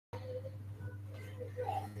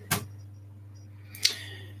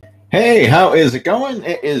Hey, how is it going?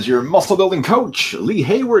 It is your muscle building coach, Lee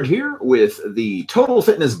Hayward, here with the Total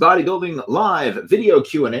Fitness Bodybuilding Live video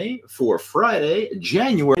Q&A for Friday,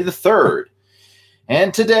 January the 3rd.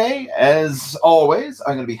 And today, as always,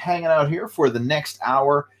 I'm going to be hanging out here for the next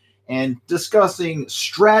hour and discussing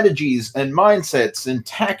strategies and mindsets and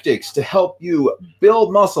tactics to help you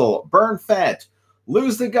build muscle, burn fat,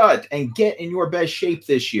 lose the gut, and get in your best shape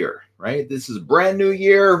this year, right? This is a brand new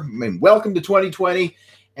year. I mean, welcome to 2020.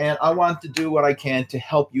 And I want to do what I can to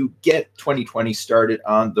help you get 2020 started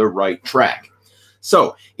on the right track.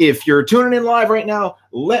 So if you're tuning in live right now,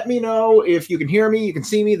 let me know if you can hear me, you can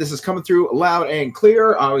see me. This is coming through loud and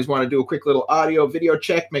clear. I always want to do a quick little audio video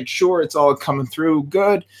check, make sure it's all coming through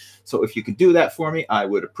good. So if you could do that for me, I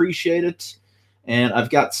would appreciate it. And I've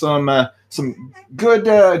got some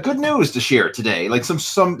good news to share today, like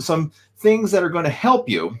some things that are going to help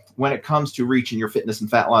you when it comes to reaching your fitness and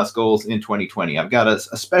fat loss goals in 2020. I've got a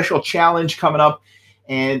special challenge coming up,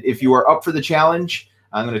 and if you are up for the challenge,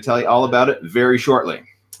 I'm going to tell you all about it very shortly.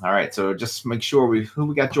 All right, so just make sure who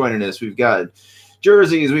we got joining us. We've got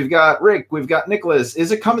Jerseys, we've got Rick, we've got Nicholas.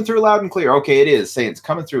 Is it coming through loud and clear? Okay, it is. Saying it's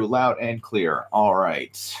coming through loud and clear. All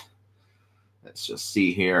right, let's just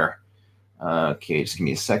see here. Okay, just give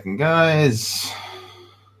me a second, guys.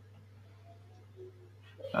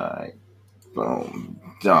 All right. Boom.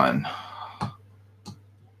 Done.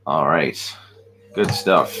 All right. Good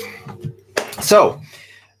stuff. So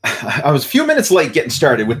I was a few minutes late getting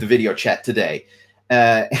started with the video chat today.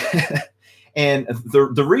 And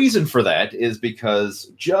the reason for that is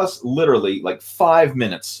because just literally like 5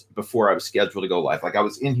 minutes before I was scheduled to go live, like I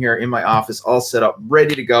was in here in my office, all set up,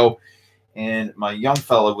 ready to go. And my young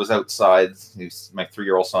fella was outside. He's my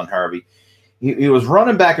 3-year-old son, Harvey. He was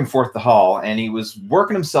running back and forth the hall, and he was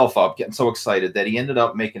working himself up, getting so excited that he ended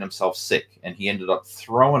up making himself sick, and he ended up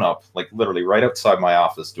throwing up, like literally right outside my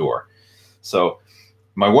office door. So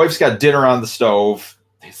my wife's got dinner on the stove.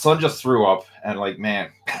 His son just threw up, and like,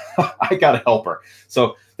 man, I got to help her.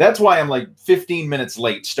 So that's why I'm like 15 minutes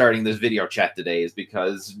late starting this video chat today, is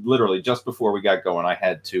because literally just before we got going, I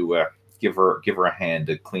had to give her a hand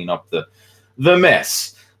to clean up the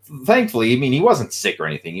mess. Thankfully, I mean, he wasn't sick or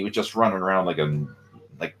anything. He was just running around like a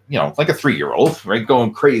 3-year-old, right?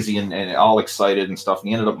 Going crazy and all excited and stuff. And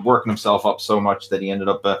he ended up working himself up so much that he ended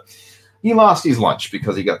up, he lost his lunch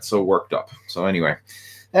because he got so worked up. So anyway,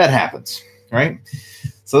 that happens, right?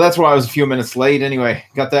 So that's why I was a few minutes late. Anyway,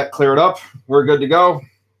 got that cleared up. We're good to go.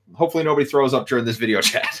 Hopefully nobody throws up during this video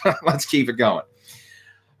chat. Let's keep it going.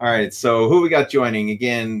 All right, so who we got joining?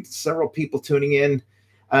 Again, several people tuning in.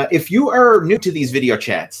 If you are new to these video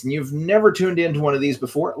chats and you've never tuned into one of these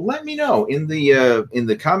before, let me know in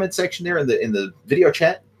the comment section there in the video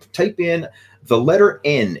chat. Type in the letter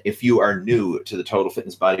N if you are new to the Total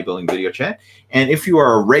Fitness Bodybuilding video chat, and if you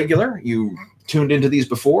are a regular, you tuned into these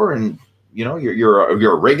before, and you know you're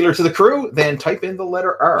a regular to the crew, then type in the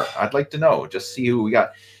letter R. I'd like to know. Just see who we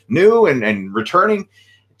got new and returning.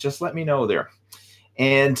 Just let me know there.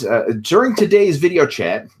 And during today's video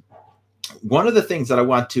chat, one of the things that I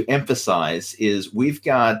want to emphasize is we've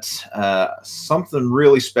got something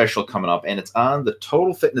really special coming up, and it's on the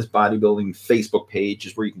Total Fitness Bodybuilding Facebook page,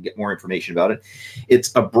 is where you can get more information about it.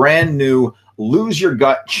 It's a brand new Lose Your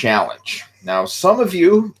Gut Challenge. Now, some of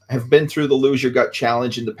you have been through the Lose Your Gut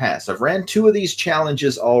Challenge in the past. I've ran 2 of these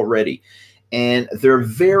challenges already, and they're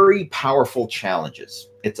very powerful challenges.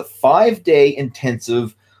 It's a 5-day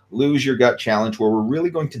intensive Lose Your Gut Challenge where we're really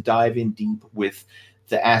going to dive in deep with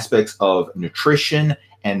the aspects of nutrition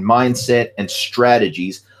and mindset and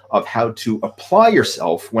strategies of how to apply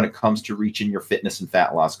yourself when it comes to reaching your fitness and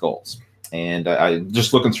fat loss goals. And I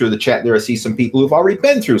just looking through the chat there, I see some people who've already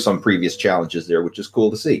been through some previous challenges there, which is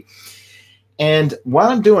cool to see. And what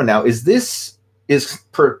I'm doing now is this is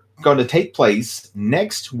going to take place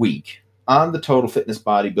next week on the Total Fitness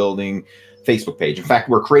Bodybuilding Facebook page. In fact,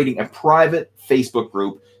 we're creating a private Facebook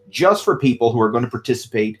group just for people who are going to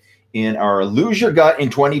participate in our Lose Your Gut in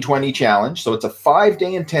 2020 challenge. So it's a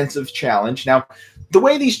 5-day intensive challenge. Now, the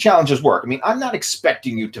way these challenges work, I mean, I'm not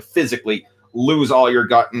expecting you to physically lose all your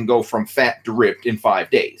gut and go from fat to ripped in 5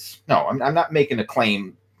 days. No, I'm not making a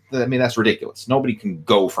claim. I mean, that's ridiculous. Nobody can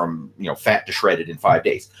go from, fat to shredded in 5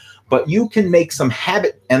 days. But you can make some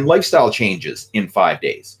habit and lifestyle changes in 5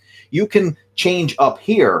 days. You can change up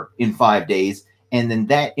here in 5 days, and then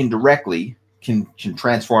that indirectly can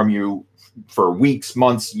transform you for weeks,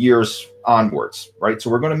 months, years onwards, right? So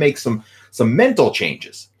we're going to make some mental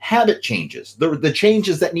changes, habit changes, the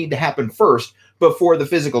changes that need to happen first before the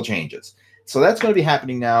physical changes. So that's going to be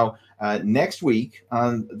happening now next week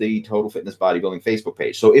on the Total Fitness Bodybuilding Facebook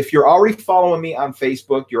page. So if you're already following me on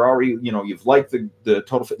Facebook, you're already, you've liked the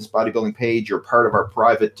Total Fitness Bodybuilding page, you're part of our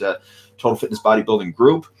private Total Fitness Bodybuilding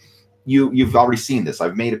group, you've already seen this.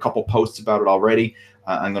 I've made a couple posts about it already.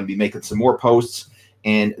 I'm going to be making some more posts.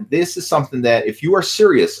 And this is something that if you are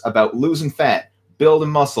serious about losing fat, building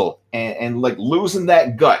muscle, and like losing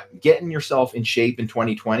that gut, getting yourself in shape in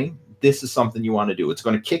 2020, this is something you want to do. It's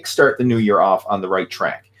going to kickstart the new year off on the right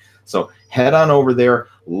track. So head on over there,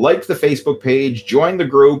 like the Facebook page, join the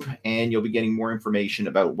group, and you'll be getting more information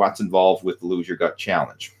about what's involved with the Lose Your Gut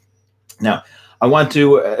Challenge. Now, I want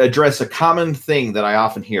to address a common thing that I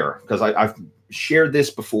often hear, because I've shared this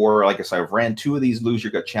before. Like I said, I've ran 2 of these Lose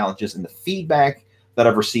Your Gut Challenges, and the feedback that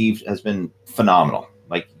I've received has been phenomenal.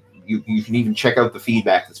 Like you can even check out the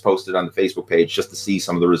feedback that's posted on the Facebook page just to see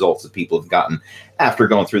some of the results that people have gotten after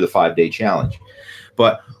going through the 5-day challenge.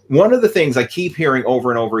 But one of the things I keep hearing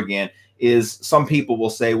over and over again is some people will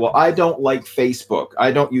say, well, I don't like Facebook.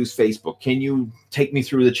 I don't use Facebook. Can you take me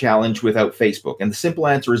through the challenge without Facebook? And the simple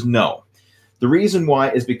answer is no. The reason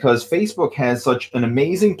why is because Facebook has such an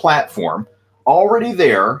amazing platform already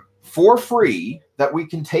there for free that we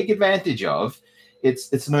can take advantage of.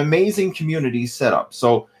 It's an amazing community setup.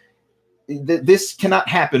 So this cannot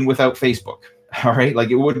happen without Facebook. All right.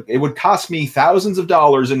 Like it would cost me thousands of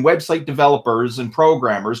dollars in website developers and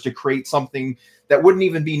programmers to create something that wouldn't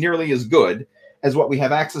even be nearly as good as what we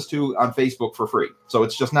have access to on Facebook for free. So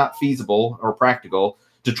it's just not feasible or practical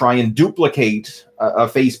to try and duplicate a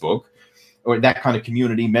Facebook or that kind of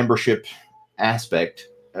community membership aspect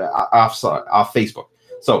off Facebook.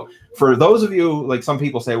 So for those of you, like some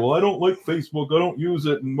people say, well, I don't like Facebook, I don't use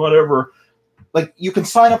it and whatever. Like you can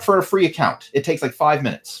sign up for a free account. It takes like 5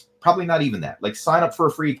 minutes. Probably not even that. Like sign up for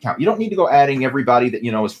a free account. You don't need to go adding everybody that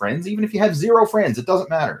you know as friends. Even if you have 0 friends, it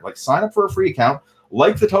doesn't matter. Like sign up for a free account,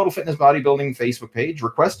 like the Total Fitness Bodybuilding Facebook page,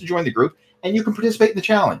 request to join the group, and you can participate in the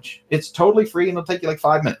challenge. It's totally free and it'll take you like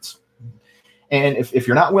 5 minutes. And if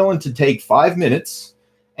you're not willing to take 5 minutes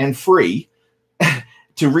and free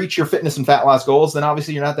to reach your fitness and fat loss goals, then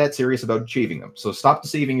obviously you're not that serious about achieving them. So stop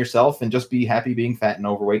deceiving yourself and just be happy being fat and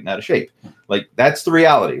overweight and out of shape. Like that's the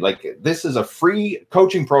reality. Like this is a free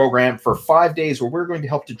coaching program for 5 days where we're going to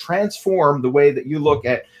help to transform the way that you look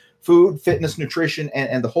at food, fitness, nutrition,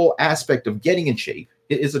 and the whole aspect of getting in shape.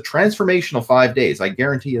 It is a transformational 5 days. I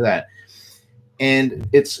guarantee you that. And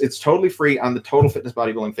it's totally free on the Total Fitness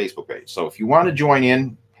Bodybuilding Facebook page. So if you want to join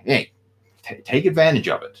in, hey, take advantage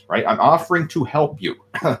of it, right? I'm offering to help you.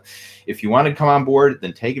 If you want to come on board,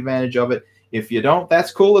 then take advantage of it. If you don't,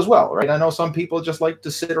 that's cool as well, right? I know some people just like to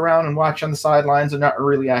sit around and watch on the sidelines and not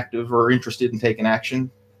really active or interested in taking action.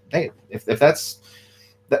 Hey, if that's,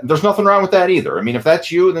 there's nothing wrong with that either. I mean, if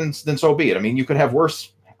that's you, then so be it. I mean, you could have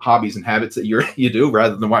worse hobbies and habits that you do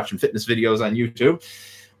rather than watching fitness videos on YouTube.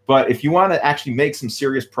 But if you want to actually make some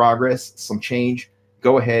serious progress, some change,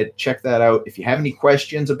 go ahead, check that out. If you have any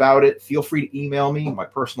questions about it, feel free to email me. My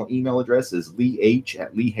personal email address is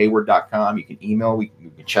leeh@leehayward.com. You can email, we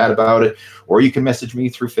can chat about it, or you can message me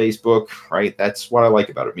through Facebook, right? That's what I like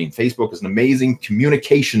about it. I mean, Facebook is an amazing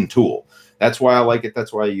communication tool. That's why I like it.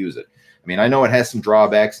 That's why I use it. I mean, I know it has some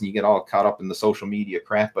drawbacks and you get all caught up in the social media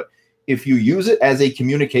crap, but if you use it as a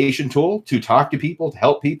communication tool to talk to people, to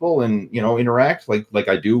help people and, interact like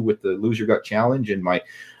I do with the Lose Your Gut Challenge and my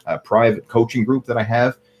private coaching group that I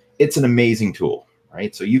have, it's an amazing tool,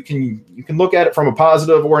 right? So you can look at it from a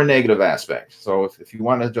positive or a negative aspect. So if you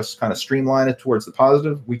want to just kind of streamline it towards the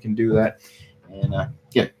positive, we can do that. And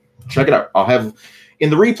yeah, check it out. I'll have in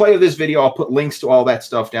the replay of this video, I'll put links to all that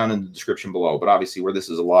stuff down in the description below. But obviously where this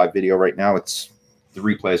is a live video right now, the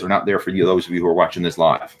replays are not there for you, those of you who are watching this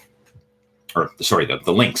live. Or sorry,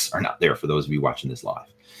 the links are not there for those of you watching this live.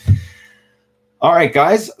 All right,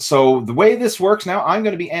 guys. So the way this works now, I'm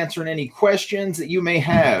going to be answering any questions that you may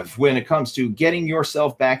have when it comes to getting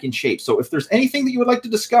yourself back in shape. So if there's anything that you would like to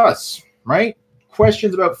discuss, right?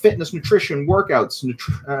 Questions about fitness, nutrition, workouts,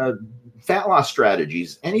 fat loss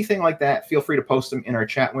strategies, anything like that, feel free to post them in our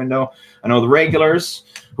chat window. I know the regulars,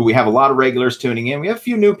 who we have a lot of regulars tuning in. We have a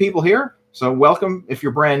few new people here. So welcome if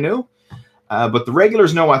you're brand new. But the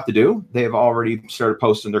regulars know what to do. They have already started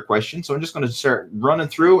posting their questions. So I'm just going to start running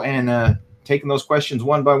through and taking those questions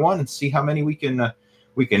one by one and see how many we can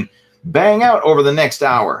bang out over the next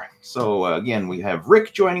hour. So again, we have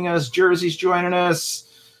Rick joining us, Jersey's joining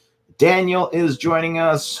us, Daniel is joining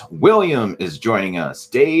us, William is joining us,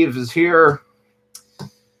 Dave is here,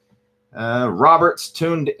 Robert's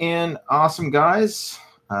tuned in. Awesome, guys.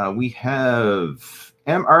 We have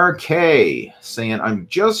MRK saying, I'm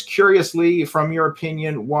just curiously, from your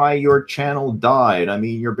opinion, why your channel died. I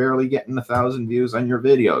mean, you're barely getting 1,000 views on your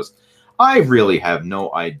videos. I really have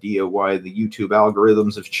no idea why the YouTube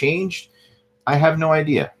algorithms have changed. I have no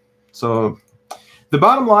idea. So the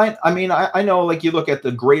bottom line, I mean, I know, like, you look at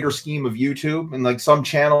the greater scheme of YouTube, and like some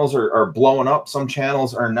channels are blowing up, some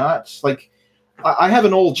channels are not. Like, I have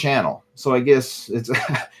an old channel, so I guess it's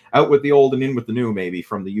out with the old and in with the new, maybe,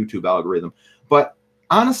 from the YouTube algorithm. But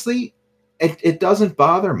honestly, it doesn't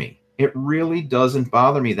bother me. It really doesn't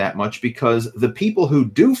bother me that much, because the people who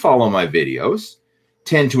do follow my videos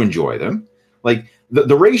tend to enjoy them. Like,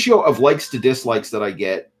 the ratio of likes to dislikes that I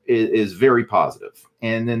get is very positive.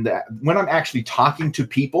 And then when I'm actually talking to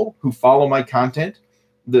people who follow my content,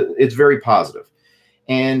 it's very positive.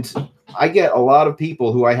 And I get a lot of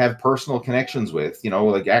people who I have personal connections with, you know,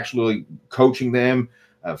 like actually coaching them,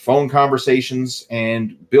 phone conversations,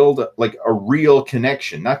 and build like a real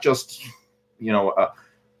connection, not just, you know,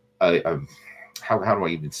 how do I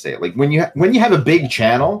even say it? Like, when you have a big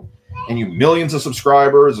channel and you millions of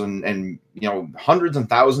subscribers and you know, hundreds and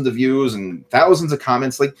thousands of views and thousands of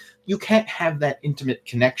comments, like, you can't have that intimate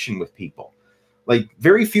connection with people. Like,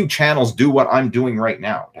 very few channels do what I'm doing right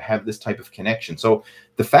now, to have this type of connection. So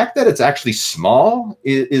the fact that it's actually small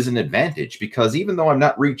is an advantage, because even though I'm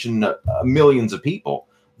not reaching millions of people,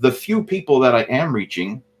 the few people that I am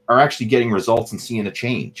reaching are actually getting results and seeing a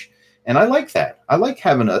change. And I like that. I like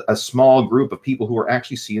having a small group of people who are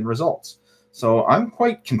actually seeing results. So I'm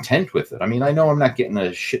quite content with it. I mean, I know I'm not getting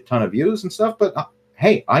a shit ton of views and stuff, but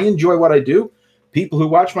hey, I enjoy what I do. People who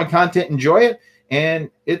watch my content enjoy it,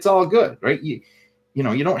 and it's all good, right? You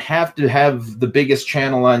know, you don't have to have the biggest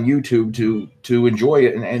channel on YouTube to enjoy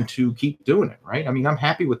it and to keep doing it, right? I mean, I'm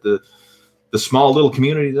happy with the small little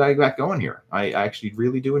community that I got going here. I actually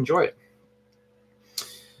really do enjoy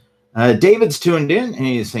it. David's tuned in, and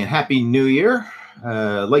he's saying, Happy New Year.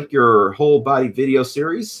 Like your whole body video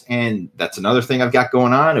series. And that's another thing I've got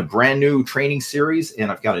going on, a brand new training series.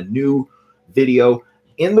 And I've got a new video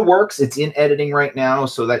in the works. It's in editing right now,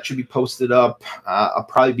 so that should be posted up. I'll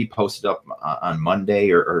probably be posted up on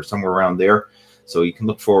Monday or somewhere around there. So you can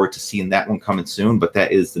look forward to seeing that one coming soon. But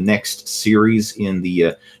that is the next series in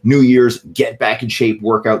the New Year's Get Back in Shape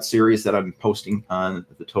workout series that I'm posting on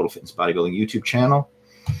the Total Fitness Bodybuilding YouTube channel.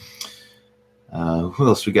 Who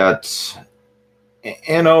else we got?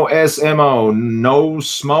 NOSMO, No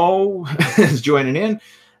Smo is joining in.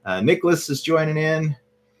 Nicholas is joining in.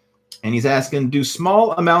 And he's asking, do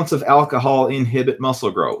small amounts of alcohol inhibit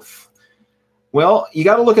muscle growth? Well, you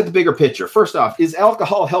got to look at the bigger picture. First off, is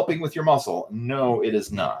alcohol helping with your muscle? No, it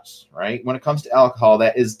is not, right? When it comes to alcohol,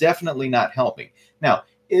 that is definitely not helping. Now,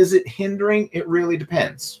 is it hindering? It really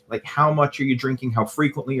depends. Like, how much are you drinking? How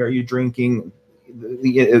frequently are you drinking?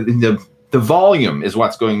 The volume is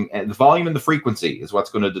what's going, the volume and the frequency is what's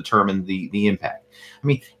going to determine the impact. I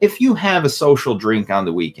mean, if you have a social drink on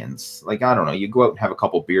the weekends, like, I don't know, you go out and have a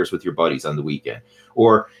couple beers with your buddies on the weekend,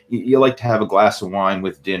 or you like to have a glass of wine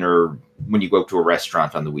with dinner when you go to a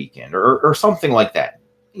restaurant on the weekend, or something like that.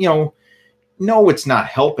 You know, no, it's not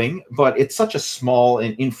helping, but it's such a small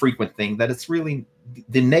and infrequent thing that it's really,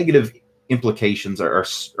 the negative implications are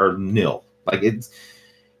nil. Like, it's,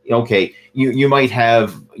 okay, you might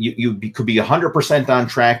have, you could be 100% on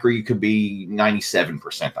track, or you could be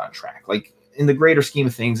 97% on track. Like, in the greater scheme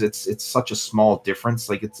of things, it's such a small difference.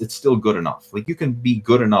 Like, it's still good enough. Like, you can be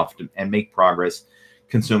good enough and make progress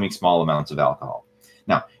consuming small amounts of alcohol.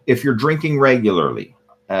 Now, if you're drinking regularly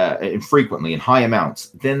and frequently in high amounts,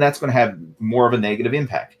 then that's going to have more of a negative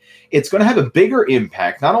impact. It's going to have a bigger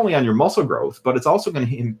impact not only on your muscle growth, but it's also going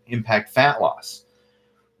to impact fat loss.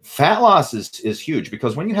 Fat loss is huge,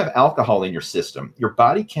 because when you have alcohol in your system, your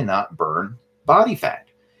body cannot burn body fat.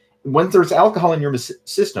 When there's alcohol in your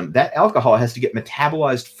system, that alcohol has to get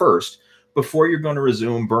metabolized first before you're going to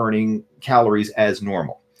resume burning calories as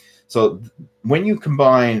normal. So when you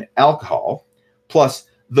combine alcohol plus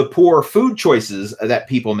the poor food choices that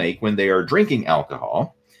people make when they are drinking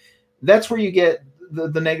alcohol, that's where you get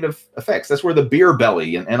the negative effects. That's where the beer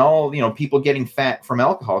belly and all, people getting fat from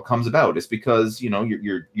alcohol comes about. It's because,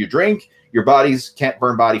 you drink, your bodies can't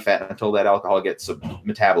burn body fat until that alcohol gets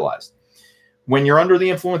metabolized. When you're under the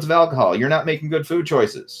influence of alcohol, you're not making good food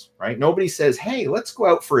choices, right? Nobody says, hey, let's go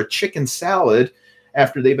out for a chicken salad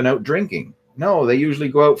after they've been out drinking. No, they usually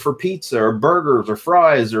go out for pizza or burgers or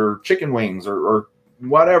fries or chicken wings or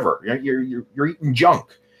whatever. You're eating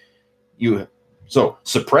junk. So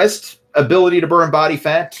suppressed ability to burn body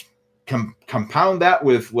fat, compound that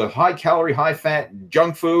with high calorie, high fat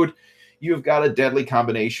junk food, you've got a deadly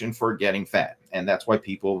combination for getting fat. And that's why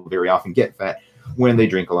people very often get fat when they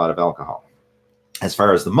drink a lot of alcohol. As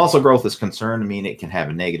far as the muscle growth is concerned, I mean, it can have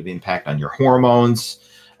a negative impact on your hormones.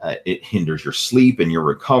 It hinders your sleep and your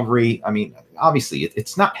recovery. I mean, obviously,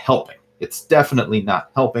 it's not helping. It's definitely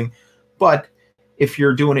not helping. But if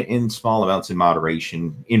you're doing it in small amounts in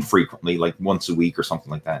moderation, infrequently, like once a week or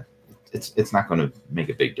something like that, it's not going to make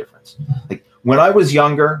a big difference. Like when I was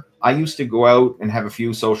younger, I used to go out and have a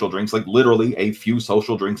few social drinks, like literally a few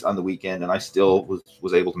social drinks on the weekend, and I still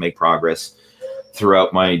was able to make progress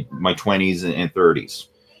throughout my 20s and 30s.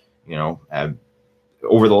 You know,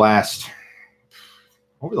 over the last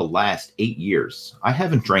 8 years, I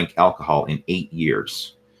haven't drank alcohol in 8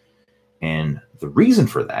 years. And the reason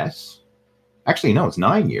for that, actually, no, it's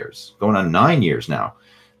 9 years, going on 9 years now.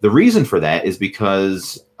 The reason for that is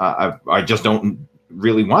because I just don't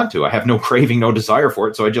really want to. I have no craving, no desire for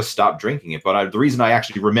it, so I just stopped drinking it. But the reason I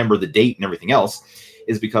actually remember the date and everything else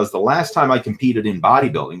is because the last time I competed in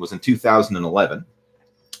bodybuilding was in 2011.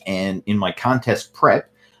 And in my contest prep,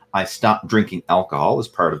 I stopped drinking alcohol as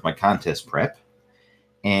part of my contest prep.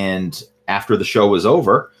 And after the show was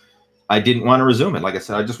over, I didn't want to resume it. Like I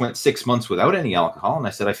said, I just went 6 months without any alcohol. And I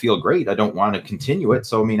said, I feel great. I don't want to continue it.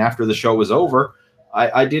 So, I mean, after the show was over,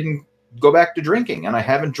 I didn't go back to drinking, and I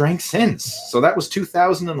haven't drank since. So that was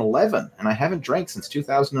 2011, and I haven't drank since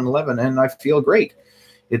 2011, and I feel great.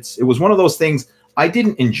 It was one of those things. I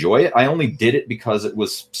didn't enjoy it. I only did it because it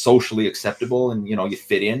was socially acceptable, and, you know, you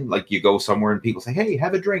fit in. Like, you go somewhere and people say, hey,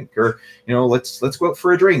 have a drink, or, you know, let's go out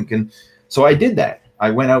for a drink. And so I did that. I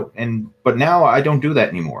went out, but now I don't do that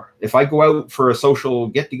anymore. If I go out for a social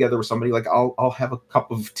get together with somebody, like I'll have a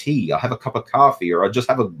cup of tea, I'll have a cup of coffee, or I'll just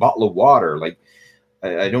have a bottle of water. Like,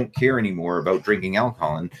 I don't care anymore about drinking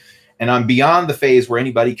alcohol. And I'm beyond the phase where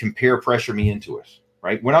anybody can peer pressure me into it,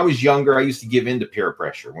 right? When I was younger, I used to give in to peer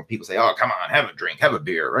pressure. When people say, oh, come on, have a drink, have a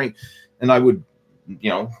beer, right? And I would, you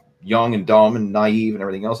know, young and dumb and naive and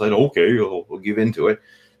everything else, I'd, okay, I'll give in to it.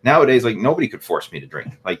 Nowadays, like, nobody could force me to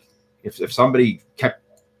drink. Like, if somebody kept,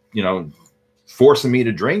 you know, forcing me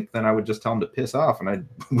to drink, then I would just tell them to piss off, and I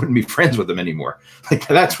wouldn't be friends with them anymore. Like,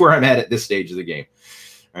 that's where I'm at this stage of the game,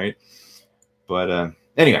 right? But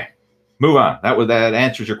anyway, move on. That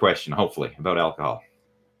answers your question, hopefully, about alcohol.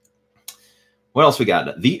 What else we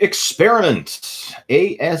got? The Experiment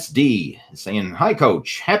ASD saying, hi,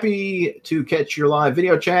 Coach. Happy to catch your live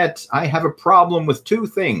video chat. I have a problem with two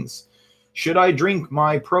things. Should I drink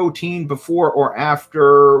my protein before or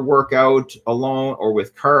after workout alone or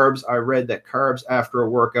with carbs? I read that carbs after a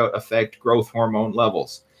workout affect growth hormone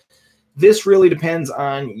levels. This really depends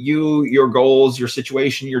on you, your goals, your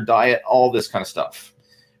situation, your diet, all this kind of stuff,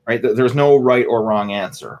 right? There's no right or wrong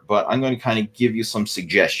answer, but I'm going to kind of give you some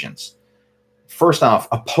suggestions. First off,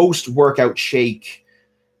 a post-workout shake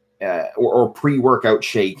or pre-workout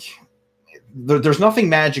shake, there's nothing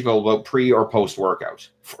magical about pre or post-workout.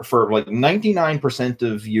 For like 99%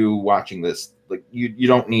 of you watching this, like you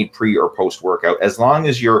don't need pre or post-workout as long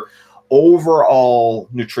as your overall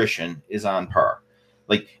nutrition is on par.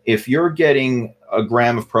 Like, if you're getting a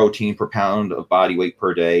gram of protein per pound of body weight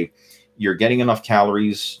per day, you're getting enough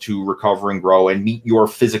calories to recover and grow and meet your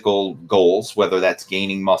physical goals, whether that's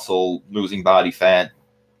gaining muscle, losing body fat,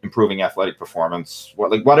 improving athletic performance,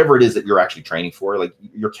 whatever it is that you're actually training for, like,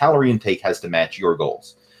 your calorie intake has to match your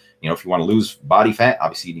goals. You know, if you want to lose body fat,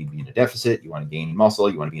 obviously you need to be in a deficit. You want to gain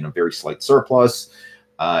muscle, you want to be in a very slight surplus.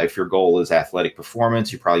 If your goal is athletic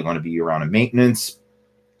performance, you probably want to be around a maintenance.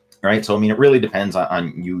 Right. So, I mean, it really depends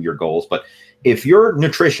on you, your goals. But if your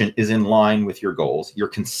nutrition is in line with your goals, you're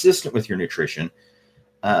consistent with your nutrition,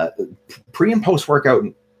 pre and post workout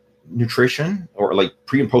nutrition, or like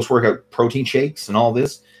pre and post workout protein shakes and all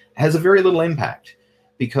this, has a very little impact,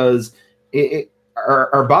 because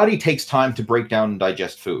our body takes time to break down and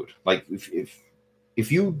digest food. Like,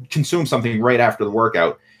 if you consume something right after the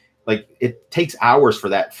workout, like, it takes hours for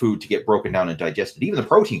that food to get broken down and digested. Even the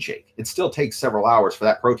protein shake, it still takes several hours for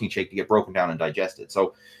that protein shake to get broken down and digested.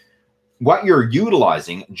 So what you're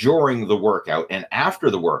utilizing during the workout and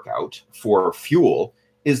after the workout for fuel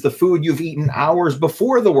is the food you've eaten hours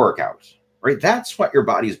before the workout, right? That's what your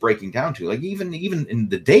body is breaking down to. Like, even in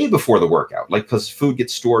the day before the workout, like, because food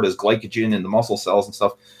gets stored as glycogen in the muscle cells and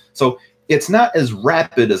stuff. So it's not as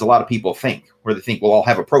rapid as a lot of people think, where they think, well, I'll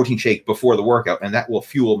have a protein shake before the workout and that will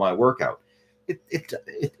fuel my workout.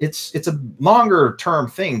 It's a longer term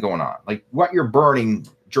thing going on. Like, what you're burning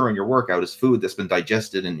during your workout is food that's been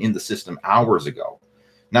digested and in the system hours ago,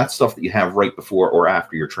 not stuff that you have right before or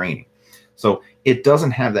after your training. So it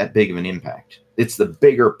doesn't have that big of an impact. It's the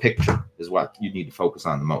bigger picture is what you need to focus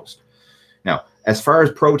on the most. Now, as far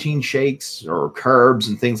as protein shakes or carbs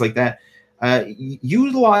and things like that,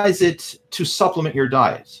 utilize it to supplement your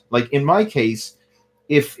diet. Like, in my case,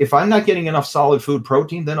 if I'm not getting enough solid food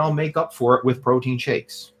protein, then I'll make up for it with protein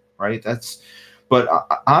shakes, right? But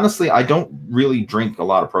honestly, I don't really drink a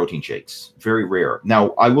lot of protein shakes. Very rare.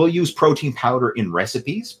 Now, I will use protein powder in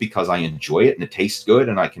recipes because I enjoy it and it tastes good,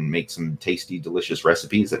 and I can make some tasty, delicious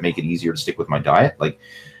recipes that make it easier to stick with my diet, like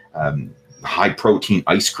high protein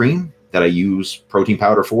ice cream that I use protein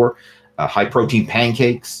powder for, high protein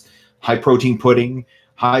pancakes, high protein pudding,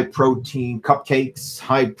 high protein cupcakes,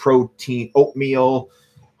 high protein oatmeal,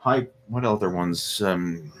 what other ones? I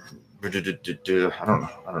don't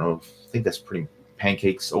know. I think that's pretty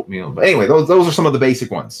pancakes, oatmeal. But anyway, those are some of the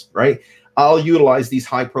basic ones, right? I'll utilize these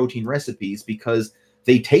high protein recipes because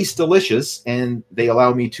they taste delicious and they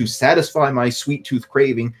allow me to satisfy my sweet tooth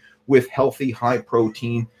craving with healthy, high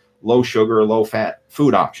protein, low sugar, low fat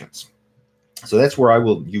food options. So that's where I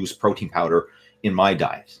will use protein powder in my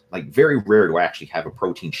diet. Like, very rare to actually have a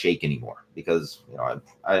protein shake anymore because, you know,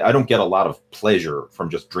 I don't get a lot of pleasure from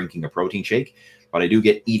just drinking a protein shake, but I do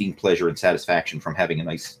get eating pleasure and satisfaction from having a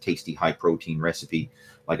nice, tasty, high protein recipe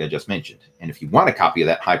like I just mentioned. And if you want a copy of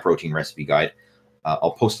that high protein recipe guide,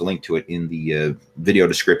 I'll post a link to it in the video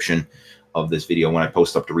description of this video when I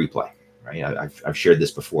post up the replay. Right? I've shared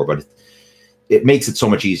this before, but it makes it so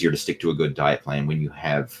much easier to stick to a good diet plan when you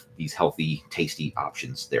have these healthy, tasty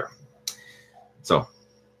options there. So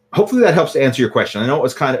hopefully that helps to answer your question. I know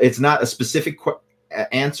it's not a specific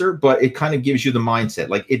answer, but it kind of gives you the mindset.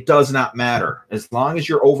 Like, it does not matter. As long as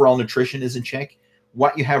your overall nutrition is in check,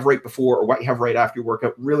 what you have right before or what you have right after your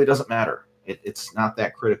workout really doesn't matter. It's not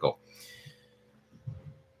that critical.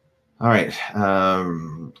 All right.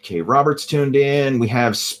 Okay, Robert's tuned in. We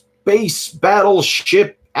have Space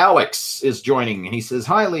Battleship Alex is joining. He says,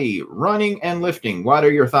 "Hi, Lee. Running and lifting. What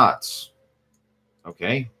are your thoughts?"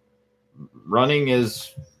 Okay. Running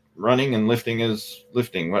is running and lifting is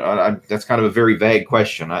lifting. That's kind of a very vague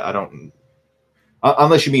question. I don't,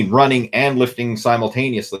 unless you mean running and lifting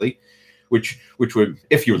simultaneously, which would,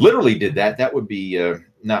 if you literally did that, that would be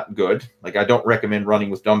not good. Like, I don't recommend running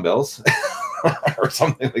with dumbbells or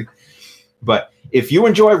something like. But if you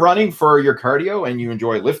enjoy running for your cardio and you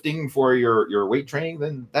enjoy lifting for your weight training,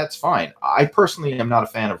 then that's fine. I personally am not a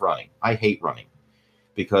fan of running. I hate running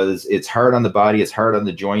because it's hard on the body. It's hard on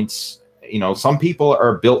the joints. You know, some people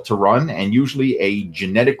are built to run, and usually a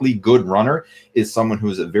genetically good runner is someone who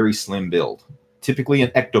is a very slim build, typically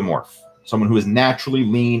an ectomorph, someone who is naturally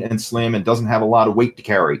lean and slim and doesn't have a lot of weight to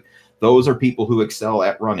carry. Those are people who excel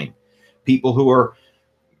at running. People who are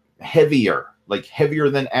heavier, like heavier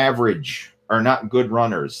than average, are not good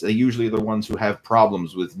runners. They usually are the ones who have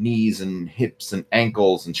problems with knees and hips and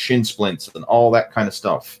ankles and shin splints and all that kind of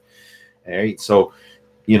stuff. All right, so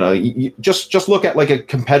you know, you just look at like a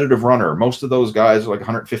competitive runner. Most of those guys are like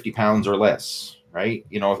 150 pounds or less, right?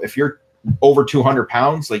 You know, if you're over 200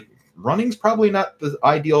 pounds, like, running's probably not the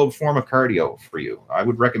ideal form of cardio for you. I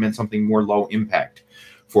would recommend something more low impact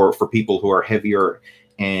for people who are heavier.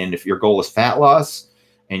 And if your goal is fat loss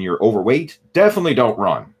and you're overweight, definitely don't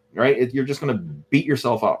run, right? You're just going to beat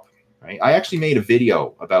yourself up, right? I actually made a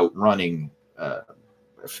video about running a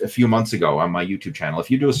few months ago on my YouTube channel.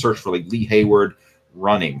 If you do a search for like Lee Hayward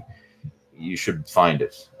running, you should find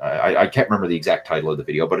it. I can't remember the exact title of the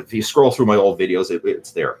video, but if you scroll through my old videos,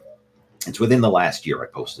 it's there. It's within the last year I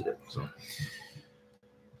posted it. So,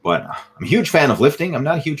 but I'm a huge fan of lifting. I'm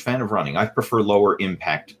not a huge fan of running. I prefer lower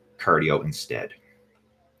impact cardio instead.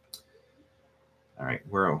 All right,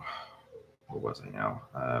 where was I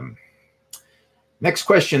now? Next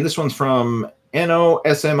question. This one's from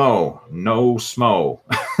NOSMO, no smo.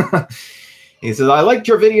 He says, "I liked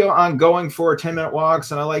your video on going for 10-minute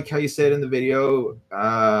walks, and I like how you said in the video,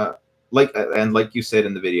 like you said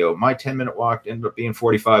in the video, my 10-minute walk ended up being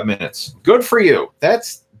 45 minutes. Good for you. That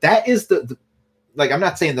is the like, I'm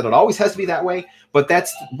not saying that it always has to be that way, but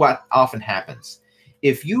that's what often happens.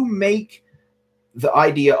 If you make the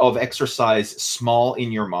idea of exercise small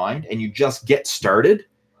in your mind and you just get started,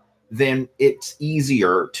 then it's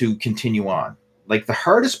easier to continue on. Like, the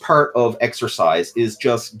hardest part of exercise is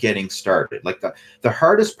just getting started. Like, the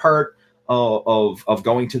hardest part of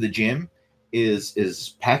going to the gym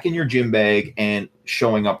is packing your gym bag and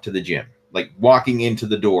showing up to the gym, like walking into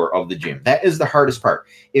the door of the gym. That is the hardest part.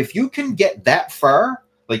 If you can get that far,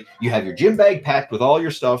 like, you have your gym bag packed with all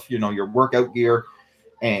your stuff, you know, your workout gear,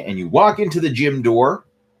 and you walk into the gym door,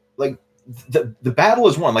 like, the battle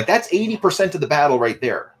is won. Like, that's 80% of the battle right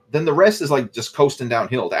there. Then the rest is like just coasting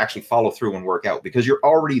downhill to actually follow through and work out because you're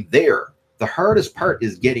already there. The hardest part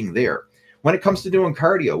is getting there. When it comes to doing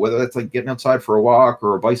cardio, whether that's like getting outside for a walk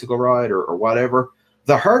or a bicycle ride or whatever,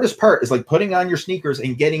 the hardest part is like putting on your sneakers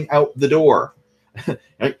and getting out the door.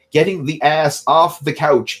 Right? Getting the ass off the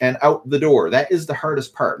couch and out the door. That is the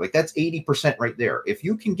hardest part. Like that's 80% right there. If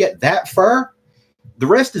you can get that far, the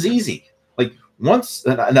rest is easy. Like once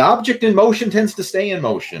an object in motion tends to stay in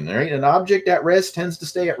motion, right? An object at rest tends to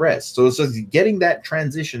stay at rest. So it's just getting that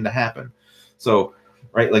transition to happen. So,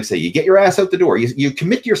 right, like say you get your ass out the door, you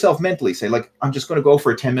commit to yourself mentally, say like, I'm just going to go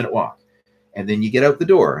for a 10-minute walk. And then you get out the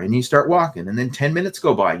door and you start walking, and then 10 minutes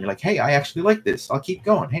go by and you're like, hey, I actually like this. I'll keep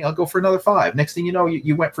going. Hey, I'll go for another 5. Next thing you know,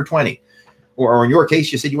 you went for 20, or in your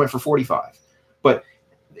case, you said you went for 45. But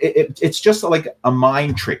it's just like a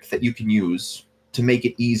mind trick that you can use to make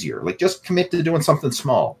it easier. Like just commit to doing something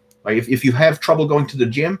small. Like if you have trouble going to the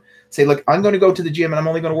gym, say, look, I'm going to go to the gym and I'm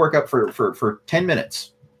only going to work out for 10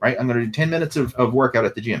 minutes, right? I'm going to do 10 minutes of workout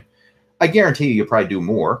at the gym. I guarantee you'll probably do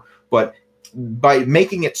more, but by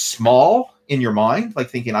making it small in your mind, like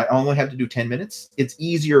thinking I only have to do 10 minutes, it's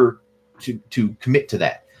easier to commit to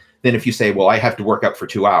that than if you say, well, I have to work out for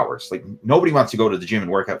 2 hours. Like nobody wants to go to the gym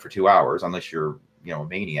and work out for 2 hours unless you're, a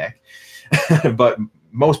maniac. But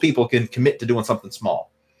most people can commit to doing something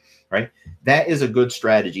small, right? That is a good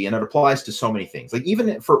strategy, and it applies to so many things. Like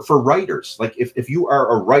even for writers, like if you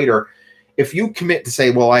are a writer, if you commit to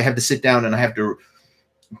say, well, I have to sit down and I have to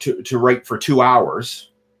write for 2 hours,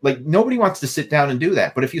 like nobody wants to sit down and do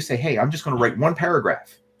that. But if you say, hey, I'm just going to write one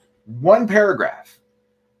paragraph,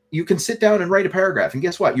 you can sit down and write a paragraph. And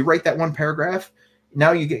guess what? You write that one paragraph.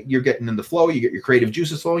 Now you're getting in the flow. You get your creative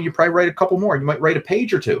juices flowing. You probably write a couple more. You might write a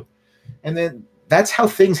page or two. And then that's how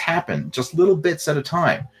things happen, just little bits at a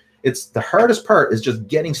time. It's the hardest part is just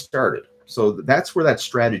getting started. So that's where that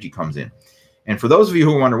strategy comes in. And for those of you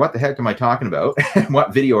who wonder, what the heck am I talking about?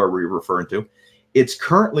 What video are we referring to? It's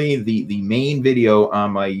currently the main video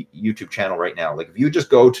on my YouTube channel right now. Like if you just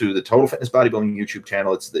go to the Total Fitness Bodybuilding YouTube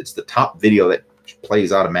channel, it's the top video that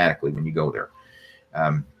plays automatically when you go there.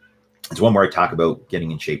 It's one where I talk about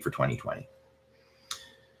getting in shape for 2020.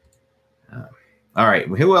 All right,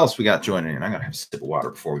 who else we got joining in? I'm gonna have a sip of water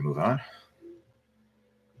before we move on.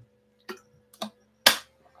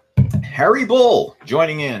 Harry Bull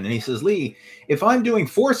joining in, and he says, Lee, if I'm doing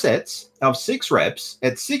 4 sets of 6 reps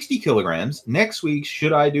at 60 kilograms, next week,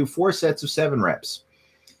 should I do 4 sets of 7 reps?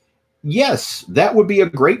 Yes, that would be a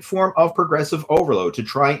great form of progressive overload to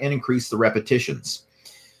try and increase the repetitions.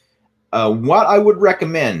 What I would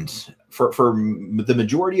recommend for the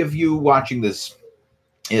majority of you watching this,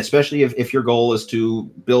 especially if your goal is to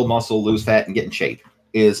build muscle, lose fat, and get in shape,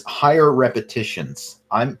 is higher repetitions.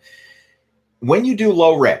 When you do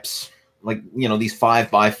low reps, like, these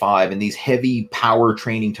 5x5 and these heavy power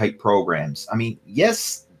training type programs, I mean,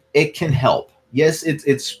 yes, it can help. Yes,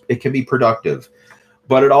 it can be productive,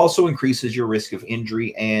 but it also increases your risk of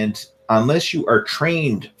injury. And unless you are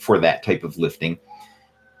trained for that type of lifting,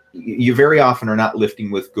 you very often are not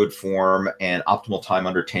lifting with good form and optimal time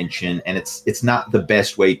under tension. And it's not the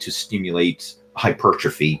best way to stimulate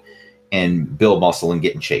hypertrophy and build muscle and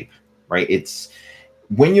get in shape, right?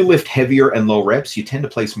 When you lift heavier and low reps, you tend to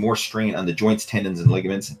place more strain on the joints, tendons, and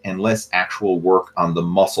ligaments, and less actual work on the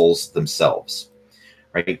muscles themselves,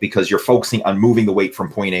 right? Because you're focusing on moving the weight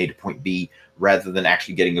from point A to point B rather than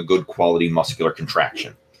actually getting a good quality muscular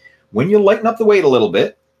contraction. When you lighten up the weight a little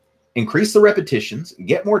bit, increase the repetitions,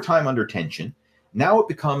 get more time under tension, now it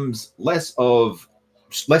becomes less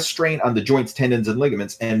strain on the joints, tendons, and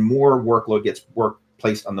ligaments, and more workload gets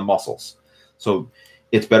placed on the muscles. So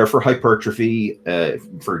it's better for hypertrophy,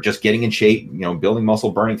 for just getting in shape, building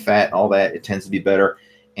muscle, burning fat, and all that. It tends to be better,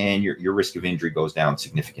 and your risk of injury goes down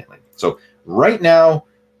significantly. So right now,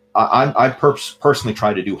 I personally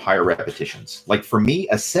try to do higher repetitions. Like for me,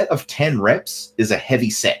 a set of 10 reps is a heavy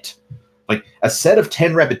set. Like a set of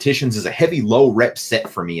 10 repetitions is a heavy low rep set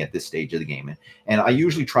for me at this stage of the game. And I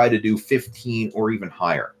usually try to do 15 or even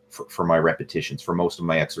higher for my repetitions for most of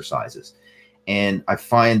my exercises. And I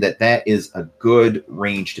find that is a good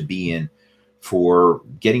range to be in for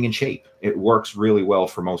getting in shape. It works really well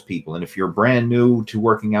for most people. And if you're brand new to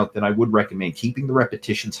working out, then I would recommend keeping the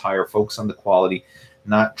repetitions higher, focus on the quality,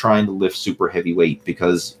 not trying to lift super heavy weight,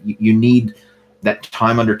 because you need that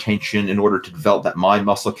time under tension in order to develop that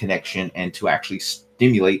mind-muscle connection and to actually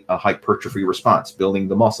stimulate a hypertrophy response, building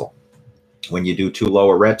the muscle. When you do too low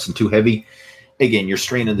a reps and too heavy, again, you're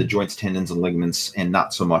straining the joints, tendons, and ligaments, and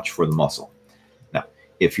not so much for the muscle.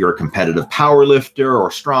 If you're a competitive power lifter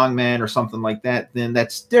or strongman or something like that, then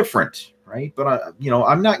that's different, right? But,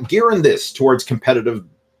 I'm not gearing this towards competitive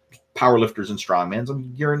power lifters and strongmans.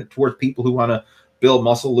 I'm gearing it towards people who want to build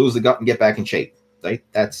muscle, lose the gut, and get back in shape, right?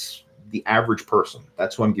 That's the average person.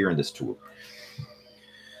 That's who I'm gearing this to.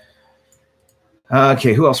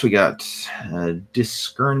 Okay, who else we got?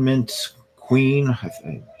 Discernment Queen,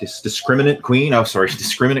 discriminant Queen. Oh, sorry,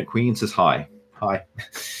 discriminant Queen says hi. Hi.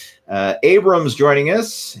 Abrams joining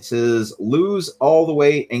us. He says, lose all the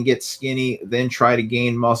weight and get skinny, then try to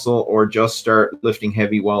gain muscle, or just start lifting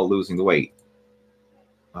heavy while losing the weight.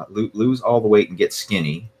 Lose all the weight and get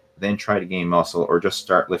skinny, then try to gain muscle, or just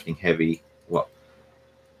start lifting heavy. Well,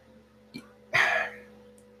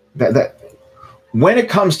 when it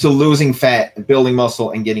comes to losing fat, building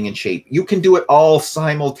muscle, and getting in shape, you can do it all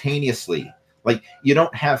simultaneously. Like, you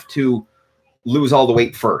don't have to lose all the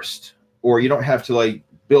weight first, or you don't have to like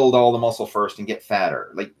build all the muscle first and get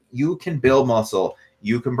fatter. Like, you can build muscle,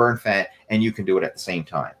 you can burn fat, and you can do it at the same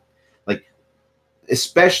time. Like,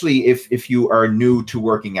 especially if you are new to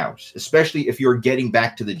working out, especially if you're getting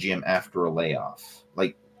back to the gym after a layoff,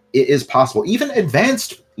 like, it is possible. Even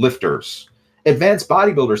advanced lifters, advanced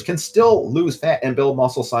bodybuilders can still lose fat and build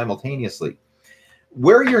muscle simultaneously.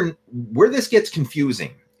 Where this gets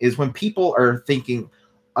confusing is when people are thinking,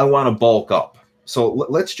 I want to bulk up. So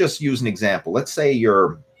let's just use an example. Let's say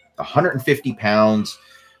you're 150 pounds,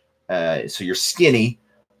 so you're skinny,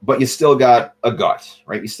 but you still got a gut,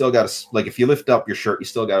 right? You still got like, if you lift up your shirt, you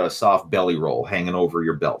still got a soft belly roll hanging over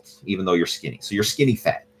your belt, even though you're skinny. So you're skinny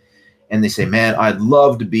fat. And they say, man, I'd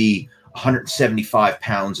love to be 175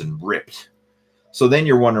 pounds and ripped. So then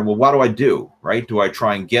you're wondering, well, what do I do, right? Do I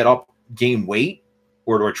try and get up, gain weight,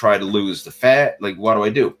 or do I try to lose the fat? Like, what do I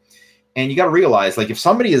do? And you got to realize, like, if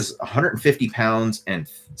somebody is 150 pounds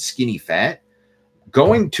and skinny fat,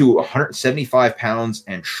 going to 175 pounds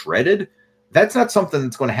and shredded, that's not something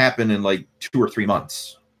that's going to happen in like 2 or 3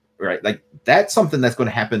 months, right? Like, that's something that's going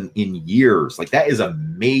to happen in years. Like, that is a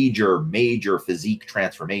major, major physique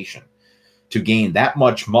transformation to gain that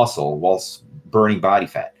much muscle whilst burning body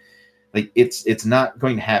fat. Like, it's not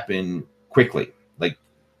going to happen quickly. Like,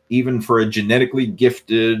 even for a genetically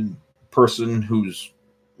gifted person who's,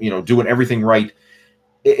 you know, doing everything right,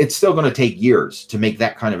 it's still going to take years to make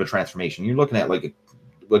that kind of a transformation. You're looking at, like,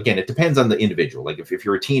 again, it depends on the individual. Like, if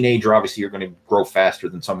you're a teenager, obviously you're going to grow faster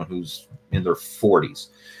than someone who's in their 40s,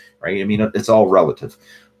 right? I mean, it's all relative,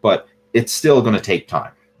 but it's still going to take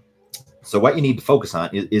time. So what you need to focus on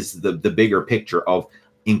is the bigger picture of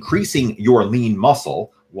increasing your lean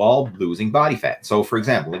muscle while losing body fat. So, for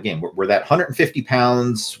example, again, we're that 150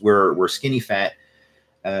 pounds, we're skinny fat.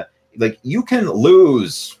 Like, you can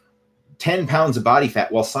lose 10 pounds of body fat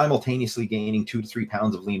while simultaneously gaining 2 to 3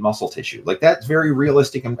 pounds of lean muscle tissue. Like, that's very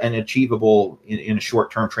realistic and achievable in a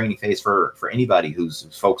short-term training phase for anybody who's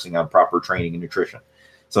focusing on proper training and nutrition.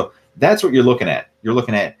 So that's what you're looking at. You're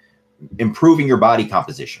looking at improving your body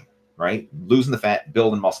composition, right? Losing the fat,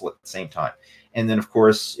 building muscle at the same time. And then, of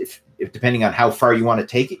course, if depending on how far you want to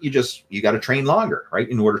take it, you got to train longer, right,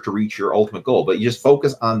 in order to reach your ultimate goal. But you just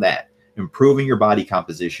focus on that, improving your body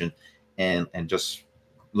composition, and just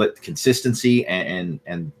let consistency and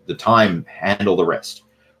the time handle the rest,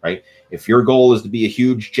 right? If your goal is to be a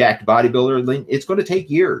huge jacked bodybuilder, then it's going to take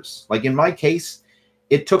years. Like, in my case,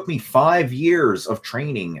 it took me 5 years of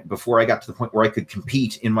training before I got to the point where I could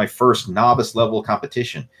compete in my first novice level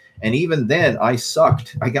competition. And even then, I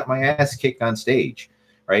sucked. I got my ass kicked on stage,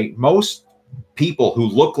 right? Most people who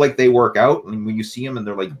look like they work out, and when you see them and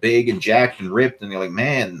they're like big and jacked and ripped, and they're like,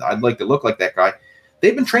 man, I'd like to look like that guy,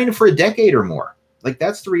 they've been training for a decade or more. Like,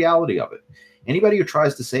 that's the reality of it. Anybody who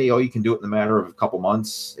tries to say, oh, you can do it in a matter of a couple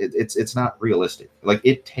months, it's not realistic. Like,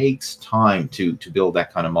 it takes time to build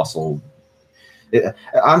that kind of muscle.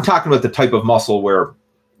 I'm talking about the type of muscle where,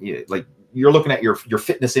 like, you're looking at your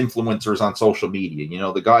fitness influencers on social media, you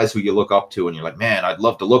know, the guys who you look up to and you're like, man, I'd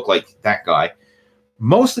love to look like that guy.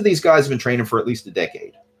 Most of these guys have been training for at least a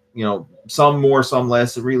decade. You know, some more, some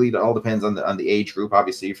less. It really all depends on the age group.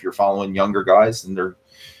 Obviously, if you're following younger guys and they're,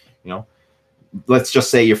 you know, let's just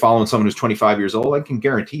say you're following someone who's 25 years old, I can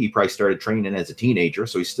guarantee he probably started training as a teenager.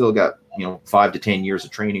 So he's still got, you know, 5 to 10 years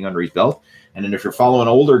of training under his belt. And then if you're following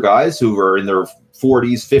older guys who are in their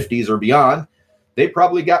 40s, 50s or beyond, they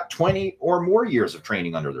probably got 20 or more years of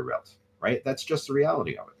training under their belt, right? That's just the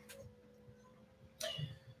reality of it.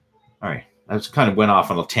 All right. I just kind of went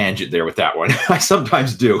off on a tangent there with that one. I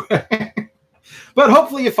sometimes do. But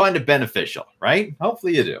hopefully you find it beneficial, right?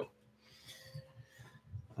 Hopefully you do.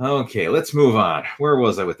 Okay, let's move on. Where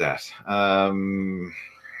was I with that? The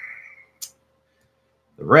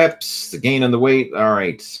reps, the gain on the weight. All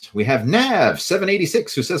right. We have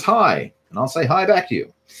Nav786 who says hi, and I'll say hi back to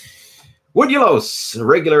you. Woodulos, a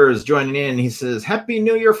regular, is joining in. He says, Happy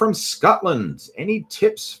New Year from Scotland. Any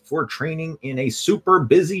tips for training in a super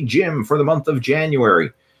busy gym for the month of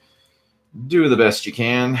January? Do the best you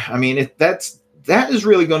can. I mean, that is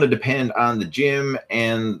really going to depend on the gym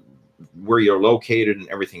and where you're located and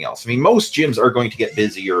everything else. I mean, most gyms are going to get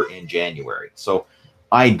busier in January. So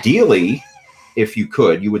ideally, if you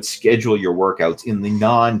could, you would schedule your workouts in the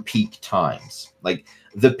non-peak times. Like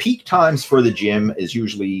the peak times for the gym is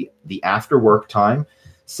usually the after work time,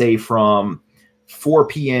 say from 4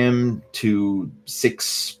 p.m. to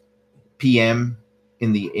 6 p.m.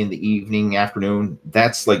 in the evening, afternoon.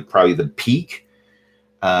 That's like probably the peak.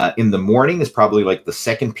 In the morning is probably like the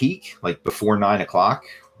second peak, like before 9 o'clock,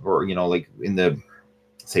 or, you know, like in the,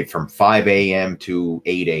 say from 5 a.m. to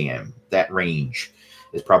 8 a.m. That range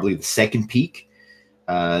is probably the second peak.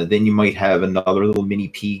 Then you might have another little mini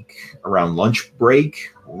peak around lunch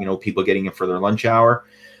break, you know, people getting in for their lunch hour.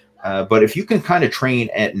 But if you can kind of train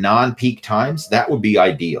at non-peak times, that would be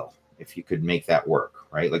ideal if you could make that work,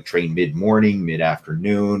 right? Like train mid-morning,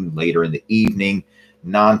 mid-afternoon, later in the evening.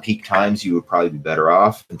 Non-peak times, you would probably be better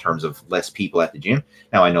off in terms of less people at the gym.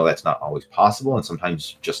 Now, I know that's not always possible, and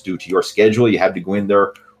sometimes just due to your schedule, you have to go in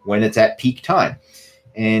there when it's at peak time.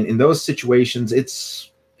 And in those situations, it's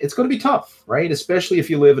going to be tough, right? Especially if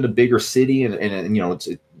you live in a bigger city, and you know,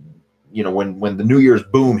 you know, when the New Year's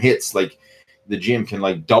boom hits, like the gym can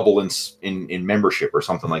like double in membership or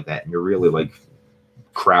something like that, and you're really like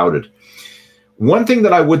crowded. One thing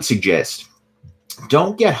that I would suggest,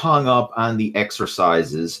 don't get hung up on the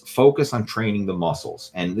exercises. Focus on training the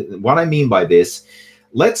muscles. And what I mean by this,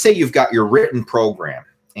 let's say you've got your written program,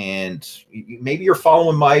 and maybe you're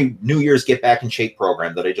following my New Year's Get Back in Shape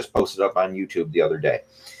program that I just posted up on YouTube the other day.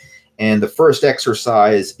 And the first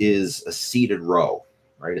exercise is a seated row,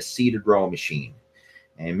 right? A seated row machine.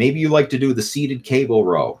 And maybe you like to do the seated cable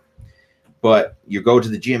row, but you go to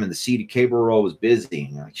the gym and the seated cable row is busy.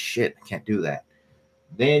 And you're like, shit, I can't do that.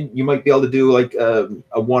 Then you might be able to do like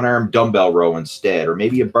a one-arm dumbbell row instead, or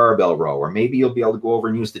maybe a barbell row, or maybe you'll be able to go over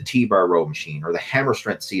and use the T-bar row machine or the hammer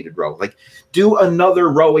strength seated row. Like do another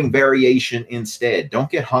rowing variation instead.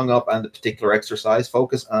 Don't get hung up on the particular exercise.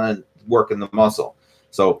 Focus on working the muscle.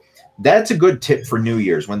 So that's a good tip for New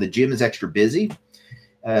Year's when the gym is extra busy.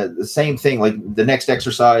 The same thing, like the next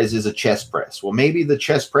exercise is a chest press. Well, maybe the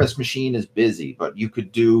chest press machine is busy, but you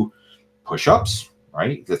could do push-ups.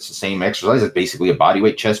 Right? That's the same exercise. It's basically a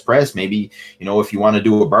bodyweight chest press. Maybe, you know, if you want to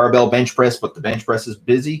do a barbell bench press, but the bench press is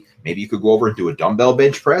busy, maybe you could go over and do a dumbbell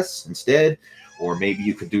bench press instead. Or maybe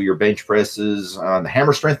you could do your bench presses on the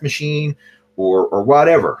hammer strength machine or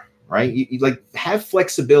whatever, right? You like have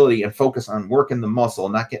flexibility and focus on working the muscle,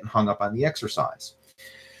 not getting hung up on the exercise.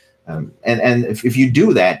 And if you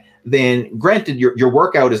do that, then granted, your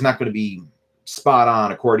workout is not going to be spot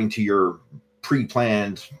on according to your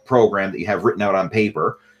pre-planned program that you have written out on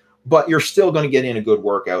paper, but you're still going to get in a good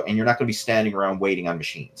workout, and you're not going to be standing around waiting on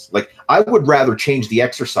machines. Like I would rather change the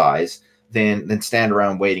exercise than stand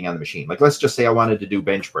around waiting on the machine. Like let's just say I wanted to do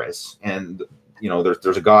bench press, and you know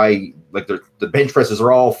there's a guy like the bench presses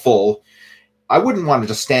are all full. I wouldn't want to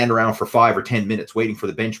just stand around for 5 or 10 minutes waiting for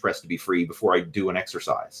the bench press to be free before I do an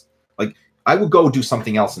exercise. Like I would go do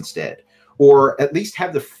something else instead, or at least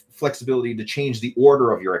have the flexibility to change the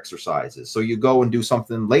order of your exercises. So you go and do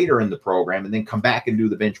something later in the program and then come back and do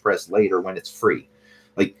the bench press later when it's free.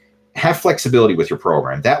 Like have flexibility with your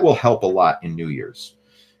program. That will help a lot in New Year's.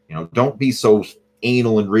 You know, don't be so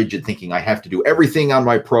anal and rigid thinking I have to do everything on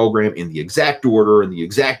my program in the exact order and the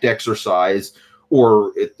exact exercise,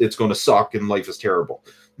 or it's going to suck and life is terrible.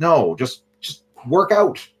 No, just work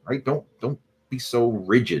out, right? Don't be so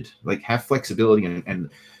rigid. Like have flexibility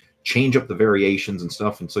and change up the variations and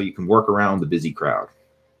stuff, and so you can work around the busy crowd.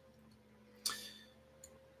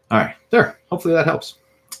 All right, there. Hopefully that helps.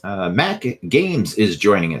 Mac Games is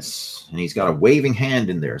joining us, and he's got a waving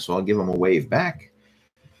hand in there, so I'll give him a wave back.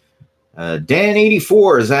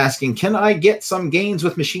 Dan84 is asking, can I get some gains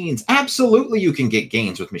with machines? Absolutely, you can get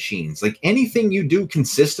gains with machines. Like anything you do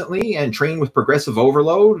consistently and train with progressive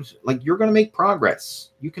overload, like you're going to make progress.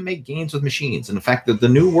 You can make gains with machines. And in fact, the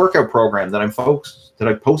new workout program that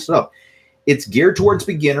I posted up, it's geared towards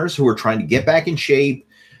beginners who are trying to get back in shape,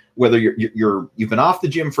 whether you've been off the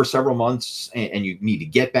gym for several months and you need to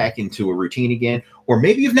get back into a routine again, or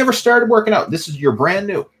maybe you've never started working out. You're brand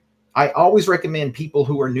new. I always recommend people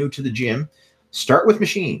who are new to the gym start with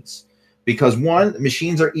machines because one,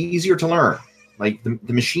 machines are easier to learn. Like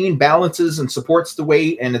the machine balances and supports the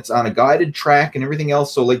weight, and it's on a guided track and everything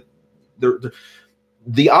else. So like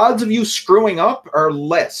the odds of you screwing up are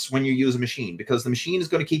less when you use a machine because the machine is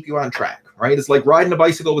going to keep you on track, right? It's like riding a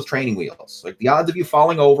bicycle with training wheels. Like the odds of you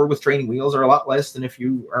falling over with training wheels are a lot less than if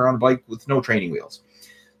you are on a bike with no training wheels.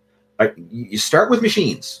 You start with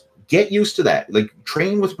machines. Get used to that. Like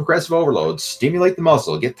train with progressive overload, stimulate the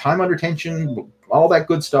muscle, get time under tension, all that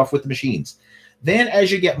good stuff with the machines. Then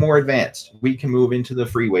as you get more advanced, we can move into the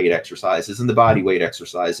free weight exercises and the body weight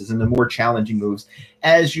exercises and the more challenging moves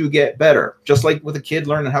as you get better. Just like with a kid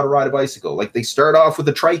learning how to ride a bicycle. Like they start off with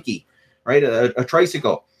a trike, right? A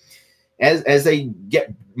tricycle. As they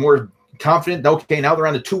get more confident, okay, now they're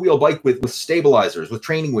on a two-wheel bike with stabilizers, with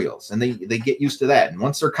training wheels, and they get used to that. And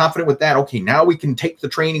once they're confident with that, okay, now we can take the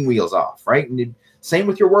training wheels off, right? And same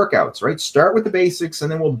with your workouts, right? Start with the basics,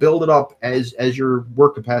 and then we'll build it up as your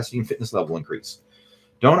work capacity and fitness level increase.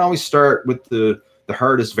 Don't always start with the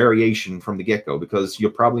hardest variation from the get-go, because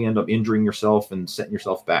you'll probably end up injuring yourself and setting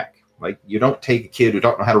yourself back. Like, you don't take a kid who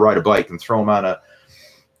don't know how to ride a bike and throw them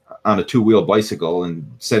on a two-wheel bicycle and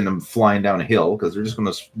send them flying down a hill, because they're just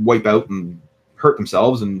going to wipe out and hurt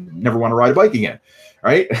themselves and never want to ride a bike again,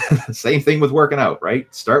 right? Same thing with working out, right?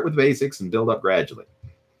 Start with the basics and build up gradually.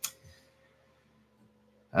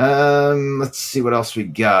 Let's see what else we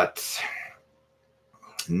got.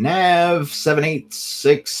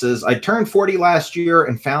 Nav786 says, I turned 40 last year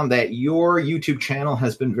and found that your YouTube channel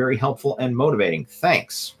has been very helpful and motivating.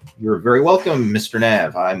 Thanks. You're very welcome, Mr.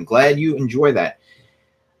 Nav. I'm glad you enjoy that.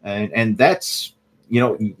 And that's, you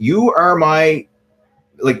know, you are my,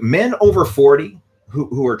 like, men over 40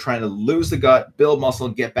 who are trying to lose the gut, build muscle,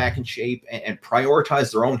 and get back in shape, and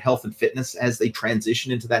prioritize their own health and fitness as they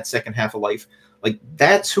transition into that second half of life. Like,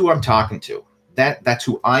 that's who I'm talking to. That's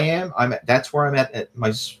who I am. That's where I'm at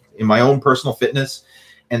in my own personal fitness,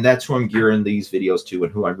 and that's who I'm gearing these videos to,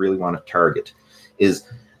 and who I really want to target, is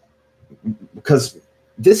because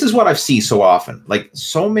this is what I see so often. Like,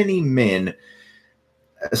 so many men,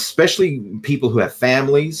 especially people who have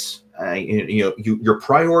families, you're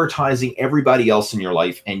prioritizing everybody else in your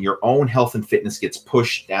life, and your own health and fitness gets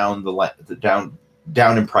pushed down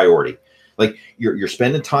down in priority. Like, you're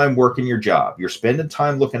spending time working your job, you're spending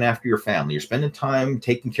time looking after your family, you're spending time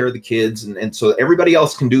taking care of the kids, and so everybody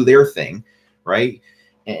else can do their thing, right?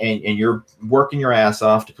 And you're working your ass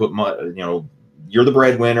off to put you're the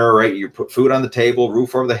breadwinner, right? You put food on the table,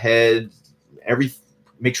 roof over the head,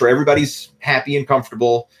 make sure everybody's happy and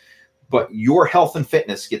comfortable, but your health and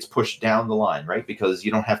fitness gets pushed down the line, right? Because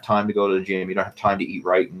you don't have time to go to the gym, you don't have time to eat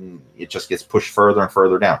right, and it just gets pushed further and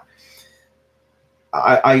further down.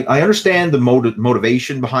 I understand the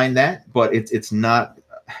motivation behind that, but it's not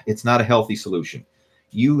a healthy solution.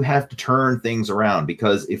 You have to turn things around,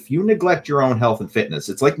 because if you neglect your own health and fitness,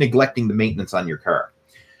 it's like neglecting the maintenance on your car,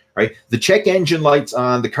 right? The check engine light's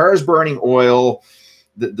on, the car's burning oil,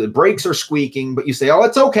 the brakes are squeaking, but you say, oh,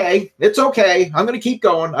 it's okay. It's okay. I'm going to keep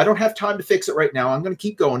going. I don't have time to fix it right now. I'm going to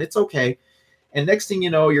keep going. It's okay. And next thing you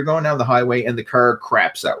know, you're going down the highway and the car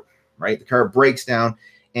craps out, right? The car breaks down.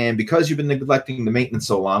 And because you've been neglecting the maintenance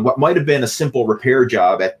so long, what might have been a simple repair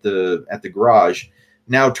job at the garage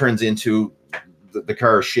now turns into the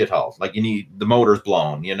car's shithole. Like, the motor's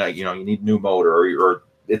blown, you need a new motor, or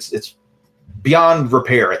it's beyond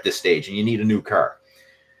repair at this stage, and you need a new car.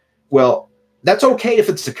 Well, that's okay if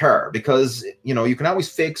it's a car, because you can always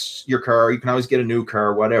fix your car, you can always get a new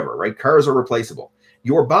car, whatever, right? Cars are replaceable.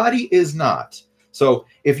 Your body is not. So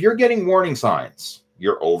if you're getting warning signs,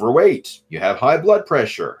 you're overweight, you have high blood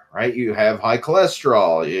pressure, right? You have high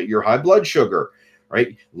cholesterol, your high blood sugar,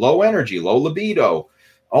 right? Low energy, low libido.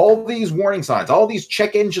 All these warning signs, all these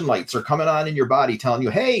check engine lights are coming on in your body telling you,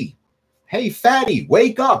 hey, fatty,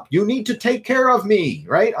 wake up. You need to take care of me,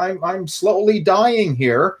 right? I'm slowly dying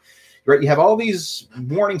here, right? You have all these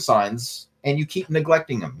warning signs, and you keep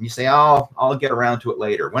neglecting them. You say, oh, I'll get around to it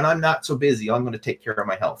later. When I'm not so busy, I'm going to take care of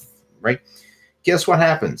my health, right? Guess what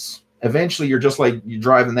happens? Eventually, you're just like, you're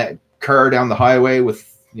driving that car down the highway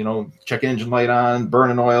with, check engine light on,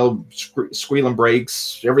 burning oil, squealing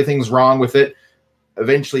brakes, everything's wrong with it.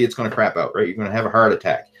 Eventually, it's going to crap out, right? You're going to have a heart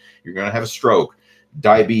attack. You're going to have a stroke,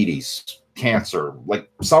 diabetes, cancer, like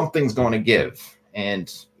something's going to give.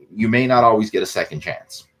 And you may not always get a second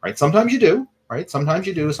chance, right? Sometimes you do, right? Sometimes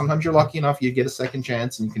you do. Sometimes you're lucky enough you get a second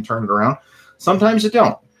chance and you can turn it around. Sometimes you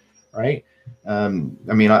don't, right?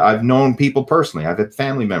 I've known people personally. I've had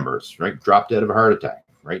family members, right, drop dead of a heart attack,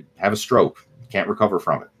 right, have a stroke, can't recover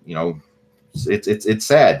from it. It's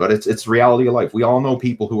sad, but it's reality of life. We all know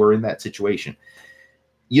people who are in that situation.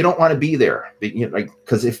 You don't want to be there,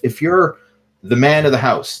 because if you're the man of the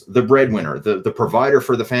house, the breadwinner, the provider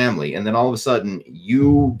for the family, and then all of a sudden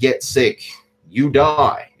you get sick, you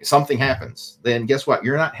die, something happens, then guess what?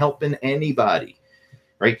 You're not helping anybody.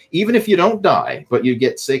 Right? Even if you don't die, but you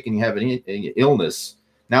get sick and you have an illness,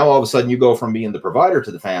 now all of a sudden you go from being the provider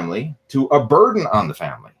to the family to a burden on the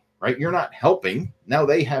family, right? You're not helping. Now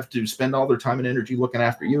they have to spend all their time and energy looking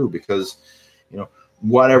after you because,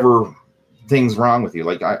 whatever thing's wrong with you.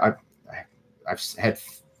 Like I've had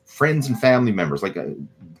friends and family members, like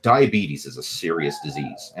diabetes is a serious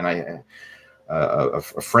disease. And a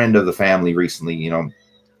friend of the family recently, you know,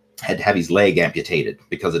 had to have his leg amputated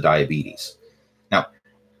because of diabetes. Now,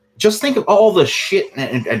 just think of all the shit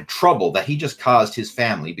and trouble that he just caused his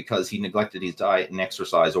family because he neglected his diet and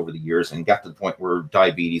exercise over the years and got to the point where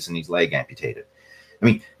diabetes and his leg amputated. I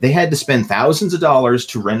mean, they had to spend thousands of dollars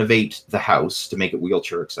to renovate the house to make it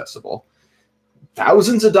wheelchair accessible.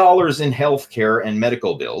 Thousands of dollars in healthcare and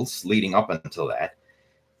medical bills leading up until that.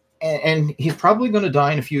 And he's probably going to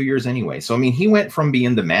die in a few years anyway. So, I mean, he went from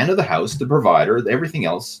being the man of the house, the provider, everything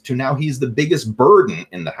else, to now he's the biggest burden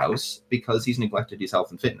in the house because he's neglected his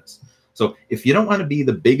health and fitness. So if you don't want to be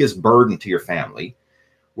the biggest burden to your family,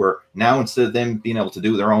 where now instead of them being able to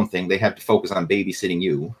do their own thing, they have to focus on babysitting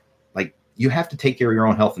you, like, you have to take care of your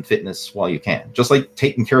own health and fitness while you can, just like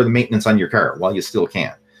taking care of the maintenance on your car while you still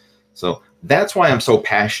can. So that's why I'm so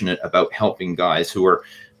passionate about helping guys who are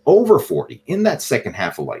over 40 in that second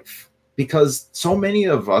half of life, because so many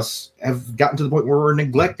of us have gotten to the point where we're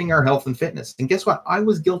neglecting our health and fitness. And guess what? I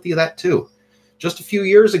was guilty of that too. Just a few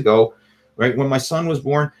years ago, right, when my son was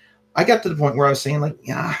born, I got to the point where I was saying, like,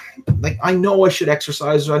 yeah, like, I know I should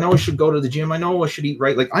exercise. I know I should go to the gym. I know I should eat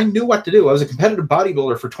right. Like, I knew what to do. I was a competitive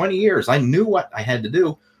bodybuilder for 20 years. I knew what I had to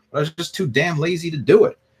do, but I was just too damn lazy to do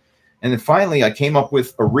it. And then finally, I came up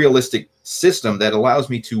with a realistic system that allows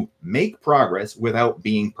me to make progress without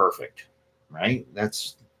being perfect, right?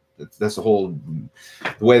 That's the whole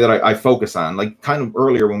the way that I focus on. Like, kind of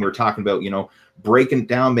earlier when we were talking about, you know, breaking it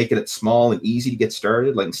down, making it small and easy to get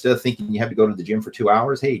started. Like, instead of thinking you have to go to the gym for 2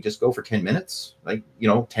 hours, hey, just go for 10 minutes. Like, you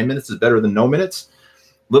know, 10 minutes is better than no minutes.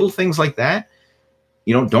 Little things like that.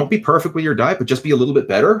 You know, don't be perfect with your diet, but just be a little bit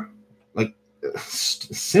better. Like,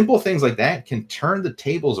 simple things like that can turn the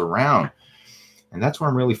tables around. And that's what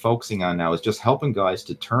I'm really focusing on now, is just helping guys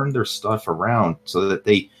to turn their stuff around so that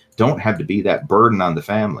they don't have to be that burden on the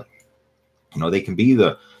family. You know, they can be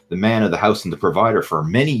the man of the house and the provider for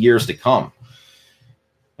many years to come.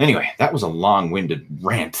 Anyway, that was a long-winded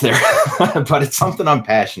rant there, but it's something I'm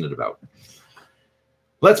passionate about.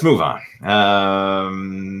 Let's move on.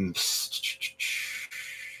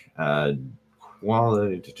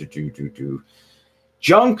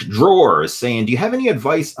 Junk Drawer is saying, do you have any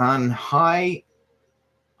advice on high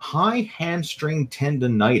hamstring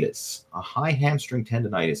tendonitis? A high hamstring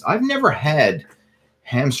tendonitis. I've never had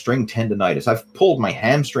hamstring tendonitis. I've pulled my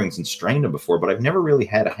hamstrings and strained them before, but I've never really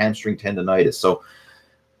had a hamstring tendonitis. So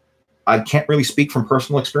I can't really speak from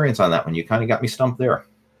personal experience on that one. You kind of got me stumped there.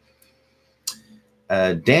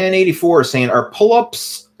 Dan84 is saying, are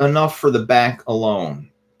pull-ups enough for the back alone?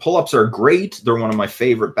 Pull-ups are great. They're one of my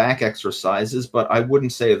favorite back exercises, but I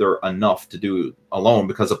wouldn't say they're enough to do alone,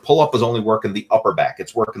 because a pull-up is only working the upper back.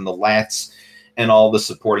 It's working the lats and all the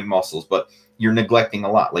supporting muscles, but you're neglecting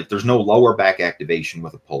a lot. Like, there's no lower back activation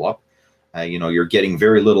with a pull-up. You know, you're getting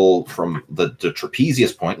very little from the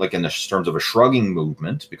trapezius point, like in the terms of a shrugging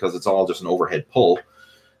movement, because it's all just an overhead pull.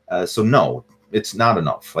 So no, it's not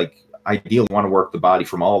enough. Like, ideally, you want to work the body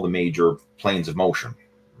from all the major planes of motion,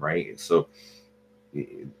 right? So,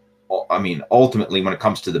 I mean, ultimately, when it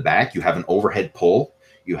comes to the back, you have an overhead pull,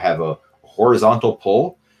 you have a horizontal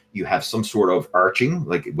pull, you have some sort of arching,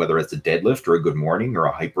 like whether it's a deadlift or a good morning or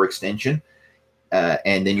a hyperextension.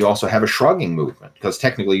 And then you also have a shrugging movement, because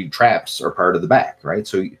technically traps are part of the back, right?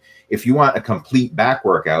 So if you want a complete back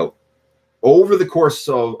workout over the course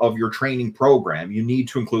of your training program, you need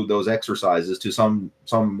to include those exercises to some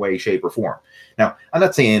way, shape, or form. Now, I'm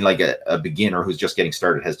not saying like a beginner who's just getting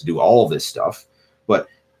started has to do all this stuff, but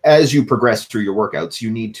as you progress through your workouts, you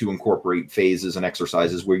need to incorporate phases and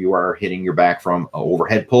exercises where you are hitting your back from an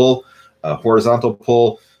overhead pull, a horizontal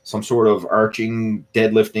pull, some sort of arching,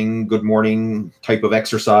 deadlifting, good morning type of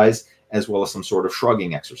exercise, as well as some sort of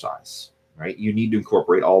shrugging exercise, right? You need to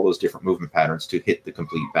incorporate all those different movement patterns to hit the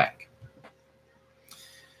complete back.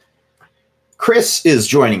 Chris is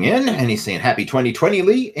joining in, and he's saying, happy 2020,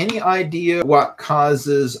 Lee. Any idea what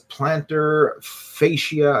causes plantar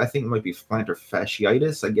fascia? I think it might be plantar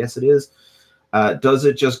fasciitis, I guess it is. Does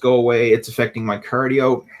it just go away? It's affecting my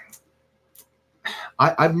cardio.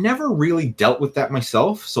 I've never really dealt with that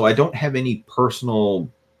myself, so I don't have any personal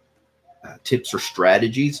tips or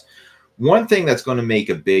strategies. One thing that's going to make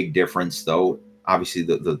a big difference, though, obviously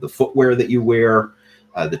the footwear that you wear,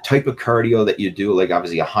 the type of cardio that you do. Like,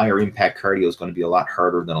 obviously a higher impact cardio is going to be a lot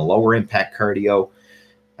harder than a lower impact cardio.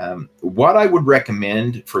 What I would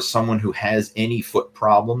recommend for someone who has any foot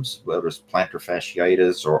problems, whether it's plantar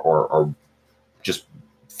fasciitis or just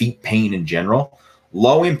feet pain in general,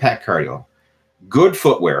 low impact cardio. Good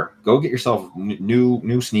footwear. Go get yourself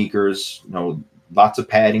new sneakers. You know, lots of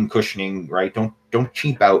padding, cushioning, right? Don't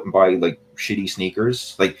cheap out and buy like shitty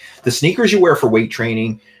sneakers. Like the sneakers you wear for weight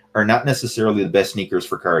training are not necessarily the best sneakers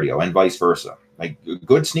for cardio, and vice versa. Like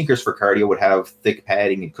good sneakers for cardio would have thick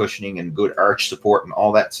padding and cushioning and good arch support and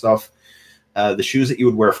all that stuff. The shoes that you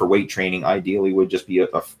would wear for weight training ideally would just be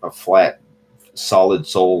a flat, solid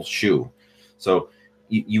sole shoe. So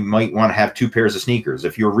you might want to have 2 pairs of sneakers.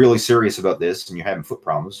 If you're really serious about this and you're having foot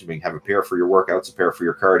problems, you may have a pair for your workouts, a pair for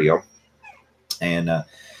your cardio, and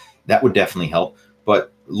that would definitely help.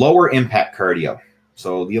 But lower impact cardio,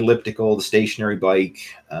 so the elliptical, the stationary bike,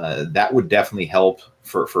 that would definitely help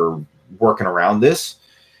for working around this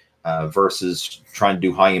versus trying to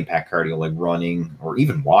do high impact cardio like running or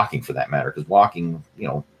even walking for that matter. Because walking, you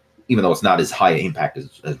know, even though it's not as high impact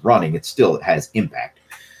as running, it still has impact.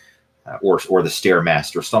 Or the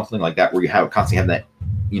Stairmaster or something like that, where you constantly have that,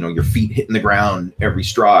 you know, your feet hitting the ground every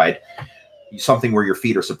stride. Something where your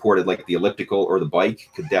feet are supported, like the elliptical or the bike,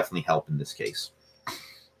 could definitely help in this case.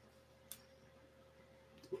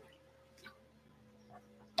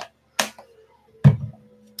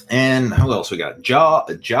 And who else we got? Jalal,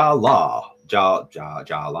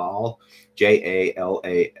 Jalal,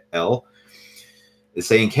 is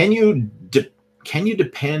saying, can you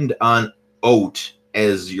depend on oat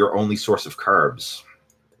as your only source of carbs?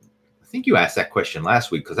 I think you asked that question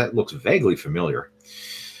last week because that looks vaguely familiar,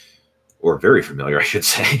 or very familiar, I should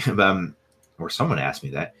say. Or someone asked me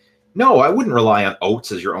that. No, I wouldn't rely on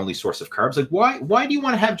oats as your only source of carbs. Like, why do you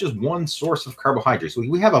want to have just one source of carbohydrates?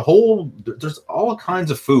 We have there's all kinds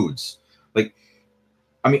of foods. Like,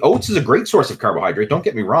 I mean, oats is a great source of carbohydrate. Don't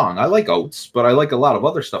get me wrong. I like oats, but I like a lot of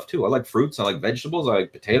other stuff too. I like fruits. I like vegetables. I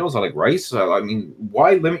like potatoes. I like rice. I mean,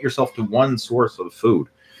 why limit yourself to one source of food?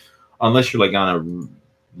 Unless you're like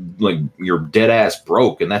you're dead ass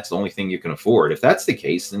broke and that's the only thing you can afford. If that's the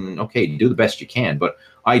case, then okay, do the best you can. But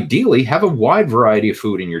ideally, have a wide variety of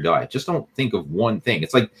food in your diet. Just don't think of one thing.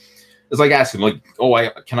 It's like asking, like, oh,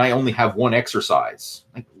 can I only have one exercise?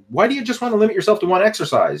 Like, why do you just want to limit yourself to one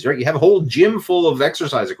exercise? Right? You have a whole gym full of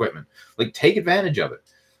exercise equipment. Like, take advantage of it.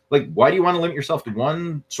 Like, why do you want to limit yourself to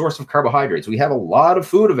one source of carbohydrates? We have a lot of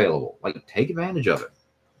food available. Like, take advantage of it.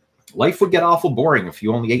 Life would get awful boring if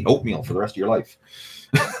you only ate oatmeal for the rest of your life.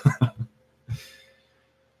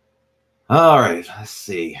 All right, let's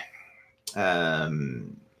see. So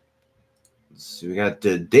we got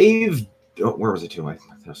Dave. Oh, where was it to?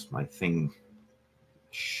 That's my thing.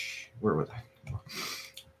 Where was I?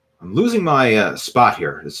 I'm losing my spot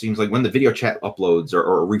here. It seems like when the video chat uploads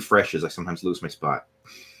or refreshes, I sometimes lose my spot.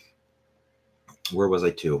 Where was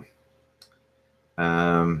I to?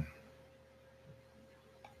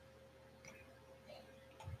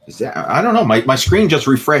 Is that, I don't know. My screen just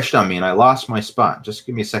refreshed on me and I lost my spot. Just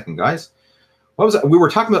give me a second, guys. What was it? We were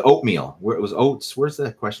talking about oatmeal. Where it was oats. Where's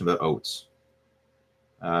the question about oats?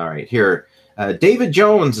 All right, here. David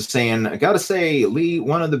Jones is saying, I got to say, Lee,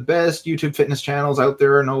 one of the best YouTube fitness channels out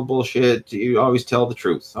there. No bullshit. You always tell the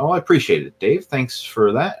truth. Oh, I appreciate it, Dave. Thanks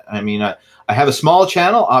for that. I mean, I have a small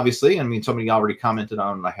channel, obviously. I mean, somebody already commented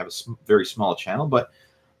on I have a very small channel, but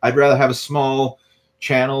I'd rather have a small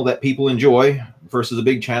channel that people enjoy versus a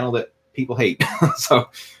big channel that people hate. So,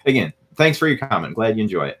 again, thanks for your comment. Glad you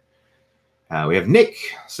enjoy it. We have Nick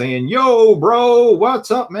saying, yo, bro,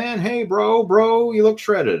 what's up, man? Hey, bro, you look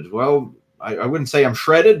shredded. Well, I wouldn't say I'm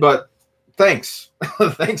shredded, but thanks.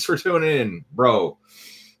 Thanks for tuning in, bro.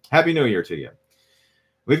 Happy New Year to you.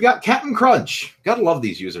 We've got Captain Crunch. Gotta love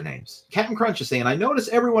these usernames. Captain Crunch is saying, I notice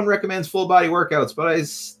everyone recommends full body workouts,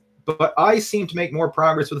 but I seem to make more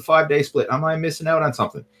progress with a 5-day split. Am I missing out on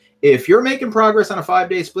something? If you're making progress on a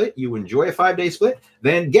 5-day split, you enjoy a 5-day split,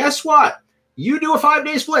 then guess what? You do a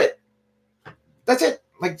 5-day split. That's it.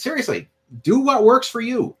 Like, seriously, do what works for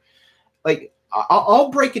you. Like, I'll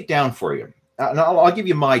break it down for you. And I'll give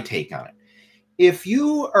you my take on it. If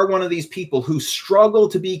you are one of these people who struggle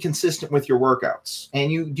to be consistent with your workouts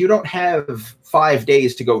and you don't have 5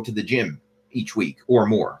 days to go to the gym each week or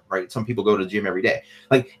more, right? Some people go to the gym every day.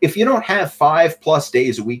 Like, if you don't have 5+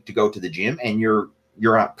 days a week to go to the gym and you're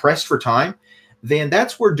pressed for time, then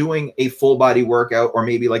that's where doing a full body workout or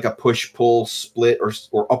maybe like a push-pull split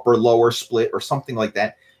or upper-lower split or something like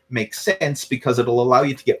that makes sense, because it'll allow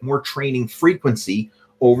you to get more training frequency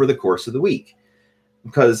over the course of the week.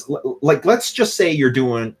 Because, like, let's just say you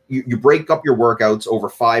break up your workouts over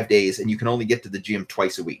 5 days and you can only get to the gym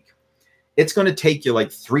twice a week. It's going to take you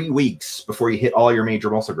like 3 weeks before you hit all your major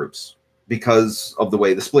muscle groups because of the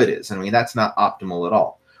way the split is. I mean, that's not optimal at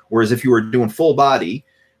all. Whereas if you were doing full body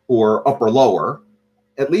or upper lower,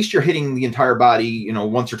 at least you're hitting the entire body,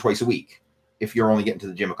 once or twice a week if you're only getting to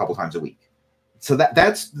the gym a couple times a week. So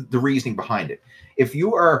that's the reasoning behind it. If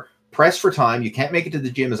you are pressed for time, you can't make it to the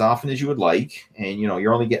gym as often as you would like, and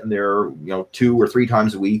you're only getting there 2 or 3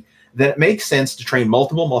 times a week, then it makes sense to train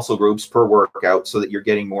multiple muscle groups per workout so that you're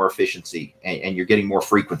getting more efficiency and you're getting more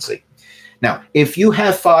frequency. Now, if you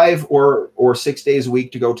have 5 or 6 days a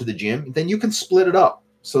week to go to the gym, then you can split it up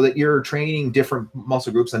so that you're training different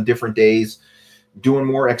muscle groups on different days, doing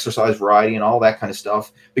more exercise variety and all that kind of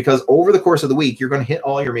stuff, because over the course of the week, you're going to hit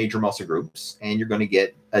all your major muscle groups and you're going to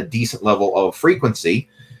get a decent level of frequency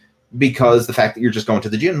because the fact that you're just going to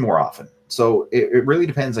the gym more often. So it really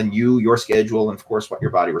depends on you, your schedule, and of course, what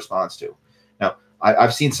your body responds to. Now,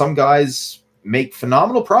 I've seen some guys make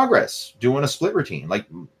phenomenal progress doing a split routine. Like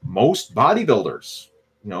most bodybuilders,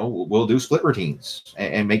 will do split routines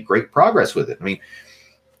and make great progress with it. I mean,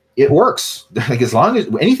 it works. Like as long as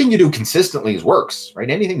anything you do consistently works, right?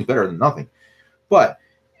 Anything's better than nothing. But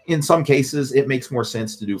in some cases, it makes more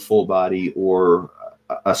sense to do full body or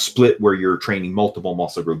a split where you're training multiple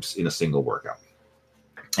muscle groups in a single workout.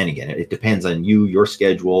 And again, it depends on you, your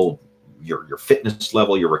schedule, your fitness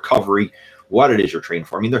level, your recovery, what it is you're training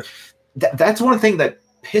for. I mean, that's one thing that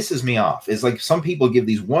pisses me off is like some people give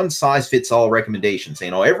these one-size-fits-all recommendations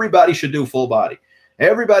saying, oh, everybody should do full body.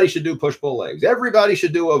 Everybody should do push-pull legs. Everybody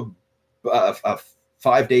should do a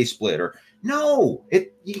 5-day split. Or no,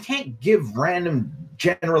 you can't give random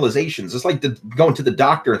generalizations. It's like going to the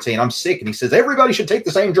doctor and saying, I'm sick. And he says, everybody should take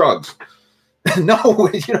the same drugs. No,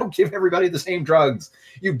 you don't give everybody the same drugs.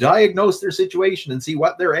 You diagnose their situation and see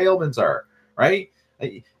what their ailments are, right?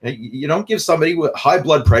 You don't give somebody with high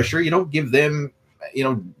blood pressure, you don't give them,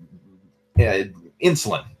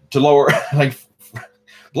 insulin to lower, like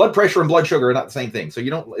blood pressure and blood sugar are not the same thing. So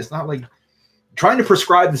it's not like trying to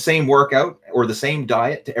prescribe the same workout or the same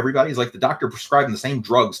diet to everybody is like the doctor prescribing the same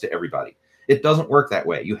drugs to everybody. It doesn't work that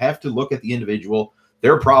way. You have to look at the individual,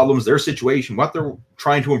 their problems, their situation, what they're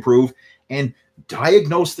trying to improve, and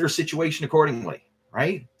diagnose their situation accordingly,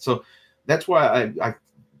 right? So that's why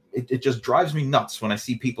it just drives me nuts when I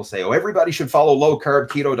see people say, oh, everybody should follow low-carb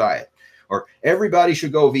keto diet, or everybody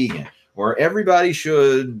should go vegan, or everybody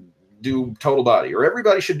should do total body, or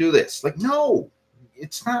everybody should do this. Like, no,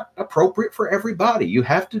 it's not appropriate for everybody. You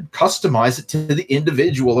have to customize it to the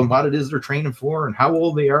individual and what it is they're training for and how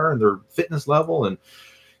old they are and their fitness level and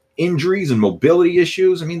injuries and mobility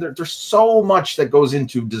issues. I mean, there's so much that goes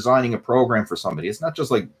into designing a program for somebody. It's not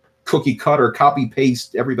just like cookie cutter, copy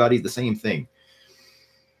paste, everybody the same thing.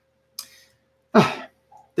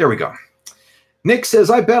 There we go. Nick says,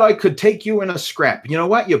 I bet I could take you in a scrap. You know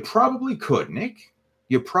what? You probably could, Nick.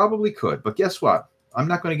 You probably could. But guess what? I'm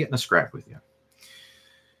not going to get in a scrap with you.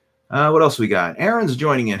 What else we got? Aaron's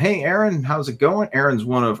joining in. Hey, Aaron, how's it going? Aaron's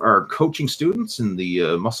one of our coaching students in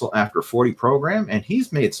the Muscle After 40 program, and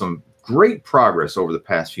he's made some great progress over the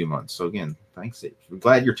past few months. So again, thanks. I'm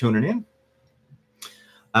glad you're tuning in.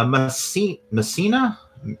 Messina,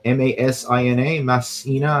 M-A-S-I-N-A,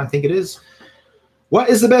 Messina, I think it is. What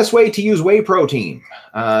is the best way to use whey protein?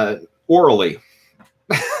 Orally.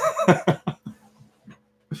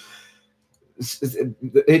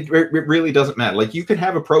 It really doesn't matter. Like you can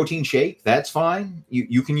have a protein shake. That's fine.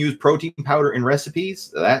 You can use protein powder in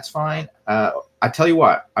recipes. That's fine. I tell you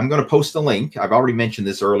what, I'm going to post a link. I've already mentioned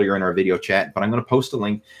this earlier in our video chat, but I'm going to post a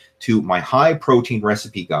link to my high protein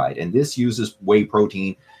recipe guide. And this uses whey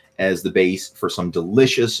protein as the base for some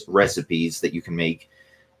delicious recipes that you can make.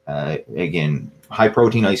 Again, high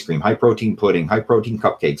protein ice cream, high protein pudding, high protein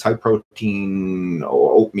cupcakes, high protein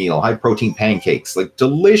oatmeal, high protein pancakes, like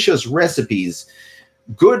delicious recipes,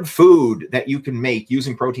 good food that you can make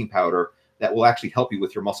using protein powder that will actually help you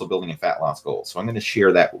with your muscle building and fat loss goals. So I'm going to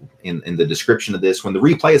share that in the description of this. When the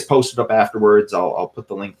replay is posted up afterwards, I'll put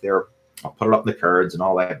the link there. I'll put it up in the cards and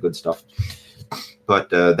all that good stuff. But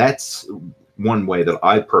that's one way that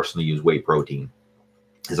I personally use whey protein,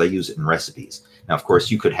 is I use it in recipes. Now, of course,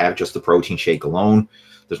 you could have just the protein shake alone.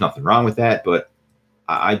 There's nothing wrong with that, but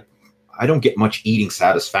I don't get much eating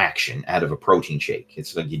satisfaction out of a protein shake.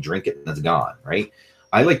 It's like you drink it and it's gone, right?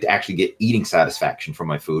 I like to actually get eating satisfaction from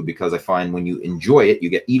my food because I find when you enjoy it, you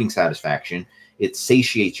get eating satisfaction. It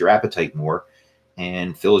satiates your appetite more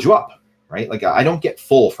and fills you up, right? Like I don't get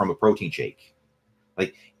full from a protein shake.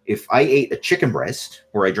 Like if I ate a chicken breast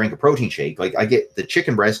or I drank a protein shake, like I get the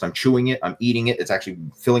chicken breast, I'm chewing it, I'm eating it. It's actually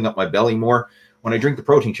filling up my belly more. When I drink the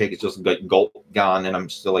protein shake, it's just like gulp, gone, and I'm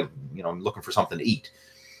still like, I'm looking for something to eat.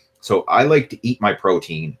 So I like to eat my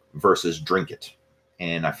protein versus drink it.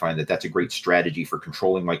 And I find that that's a great strategy for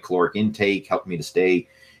controlling my caloric intake, helping me to stay,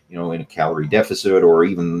 in a calorie deficit or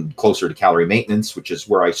even closer to calorie maintenance, which is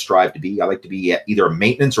where I strive to be. I like to be at either a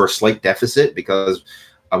maintenance or a slight deficit because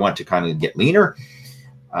I want to kind of get leaner.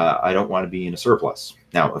 I don't want to be in a surplus.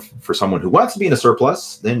 Now, for someone who wants to be in a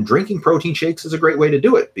surplus, then drinking protein shakes is a great way to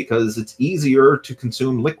do it because it's easier to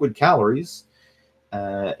consume liquid calories.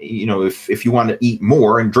 You know, if you want to eat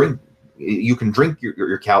more and drink, you can drink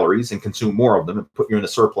your calories and consume more of them and put you in a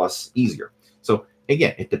surplus easier. So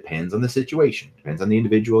again, it depends on the situation, depends on the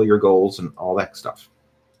individual, your goals, and all that stuff.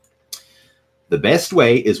 The best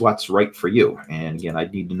way is what's right for you. And again, I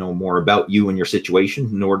need to know more about you and your situation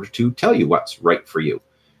in order to tell you what's right for you.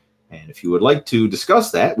 And if you would like to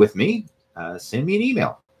discuss that with me, send me an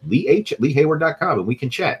email, leeh@leehayward.com, and we can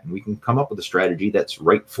chat and we can come up with a strategy that's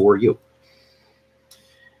right for you.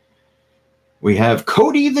 We have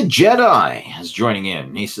Cody the Jedi is joining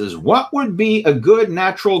in. He says, what would be a good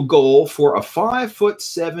natural goal for a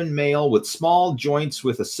 5'7" male with small joints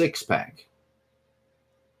with a six-pack?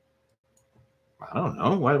 I don't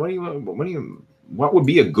know. What would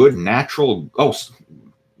be a good natural,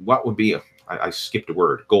 what would be I skipped a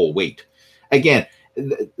word, goal weight. Again,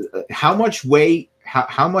 how much weight,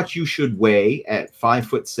 how much you should weigh at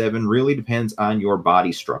 5'7" really depends on your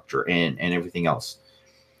body structure and everything else.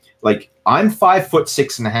 Like I'm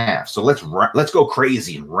 5'6.5", so let's go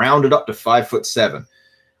crazy and round it up to 5'7".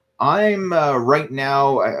 I'm right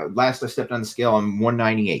now. Last I stepped on the scale, I'm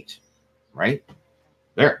 198. Right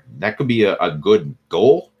there, that could be a good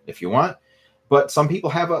goal if you want. But some people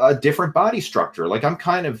have a different body structure. Like I'm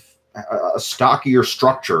kind of a stockier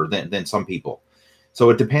structure than some people. So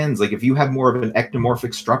it depends. Like if you have more of an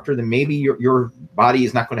ectomorphic structure, then maybe your body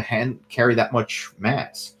is not going to carry that much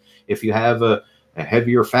mass. If you have a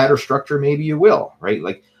heavier, fatter structure, maybe you will, right?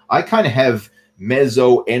 Like I kind of have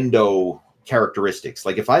meso-endo characteristics.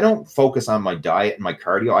 Like if I don't focus on my diet and my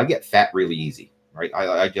cardio, I get fat really easy, right?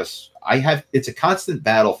 It's a constant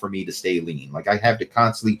battle for me to stay lean. Like I have to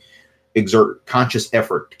constantly exert conscious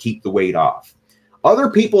effort to keep the weight off.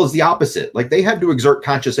 Other people is the opposite. Like they have to exert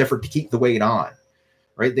conscious effort to keep the weight on,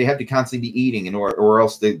 right? They have to constantly be eating or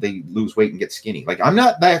else they lose weight and get skinny. Like I'm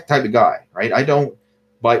not that type of guy, right?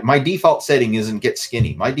 But my default setting isn't get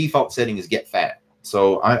skinny. My default setting is get fat.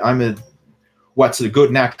 So what's a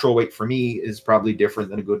good natural weight for me is probably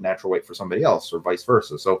different than a good natural weight for somebody else or vice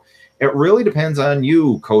versa. So it really depends on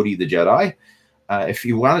you, Cody the Jedi. If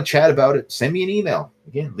you want to chat about it, send me an email.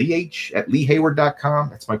 Again, leeh@leehayward.com.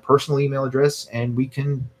 That's my personal email address, and we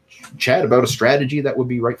can chat about a strategy that would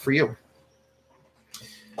be right for you.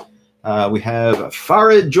 We have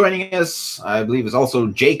Farid joining us. I believe is also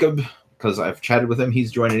Jacob, because I've chatted with him.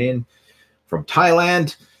 He's joining in from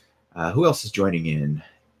Thailand. Who else is joining in?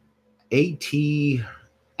 @Racin,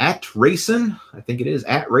 I think it is.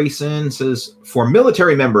 @Racin says, for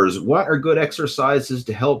military members, what are good exercises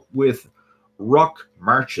to help with ruck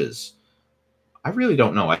marches? I really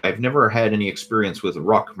don't know. I've never had any experience with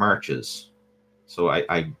ruck marches, so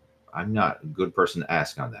I'm not a good person to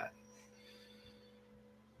ask on that.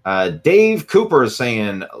 Dave Cooper is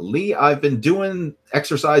saying, Lee, I've been doing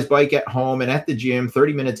exercise bike at home and at the gym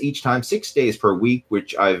 30 minutes each time, 6 days per week,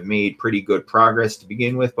 which I've made pretty good progress to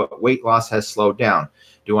begin with, but weight loss has slowed down.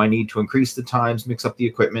 Do I need to increase the times, mix up the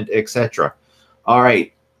equipment, etc.? All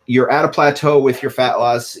right. You're at a plateau with your fat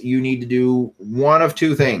loss. You need to do one of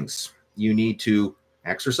two things. You need to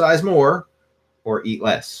exercise more or eat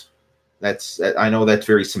less. I know that's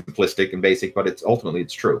very simplistic and basic, but ultimately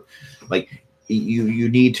it's true. Like you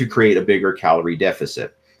need to create a bigger calorie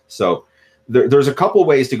deficit. So there's a couple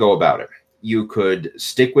ways to go about it. You could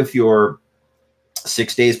stick with your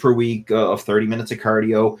 6 days per week of 30 minutes of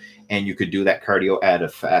cardio, and you could do that cardio at a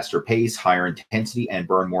faster pace, higher intensity, and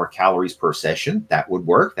burn more calories per session. That would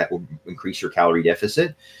work. That would increase your calorie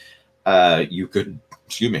deficit. You could,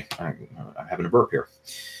 excuse me, I'm having a burp here.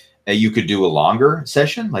 You could do a longer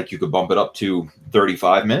session, like you could bump it up to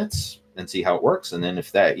 35 minutes and see how it works. And then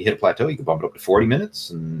if you hit a plateau, you could bump it up to 40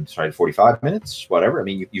 minutes and try to 45 minutes, whatever. I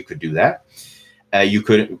mean, you could do that. You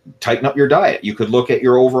could tighten up your diet. You could look at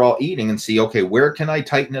your overall eating and see, okay, where can I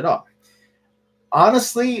tighten it up?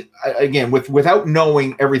 Honestly, again, without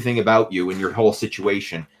knowing everything about you and your whole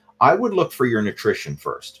situation, I would look for your nutrition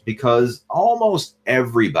first, because almost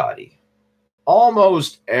everybody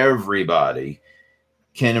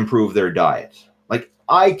can improve their diet. Like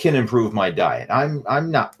I can improve my diet.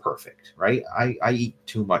 I'm not perfect, right? I eat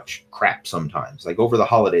too much crap sometimes. Like over the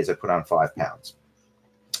holidays, I put on 5 pounds.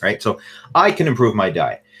 Right. So I can improve my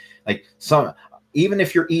diet. Like even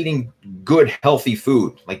if you're eating good, healthy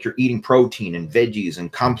food, like you're eating protein and veggies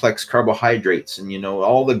and complex carbohydrates and,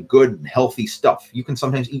 all the good, healthy stuff, you can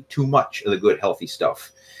sometimes eat too much of the good, healthy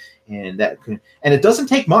stuff. And it doesn't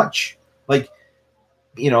take much. Like,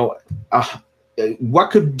 what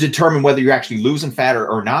could determine whether you're actually losing fat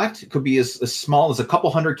or not? It could be as small as a couple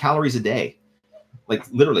hundred calories a day. Like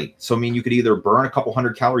literally. So I mean, you could either burn a couple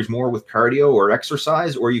hundred calories more with cardio or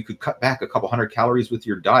exercise, or you could cut back a couple hundred calories with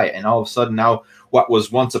your diet. And all of a sudden now what was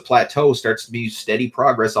once a plateau starts to be steady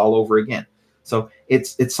progress all over again. So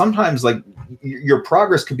it's sometimes like your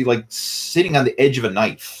progress could be like sitting on the edge of a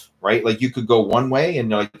knife, right? Like you could go one way and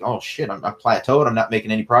you're like, oh shit, I'm plateaued, I'm not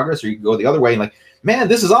making any progress. Or you could go the other way and like, man,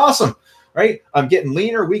 this is awesome, right? I'm getting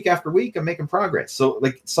leaner week after week, I'm making progress. So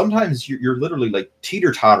like sometimes you're literally like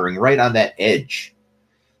teeter-tottering right on that edge.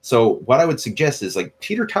 So what I would suggest is like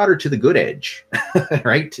teeter-totter to the good edge,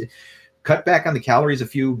 right? Cut back on the calories a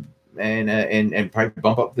few and probably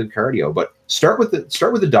bump up the cardio, but start with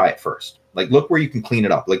the diet first. Like look where you can clean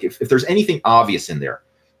it up. Like if there's anything obvious in there,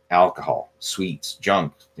 alcohol, sweets,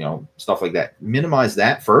 junk, you know, stuff like that, minimize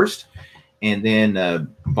that first and then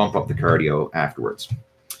bump up the cardio afterwards.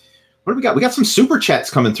 What do we got? We got some super chats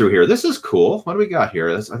coming through here. This is cool. What do we got here?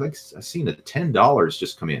 I think I've seen it. $10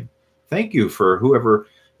 just come in. Thank you for whoever.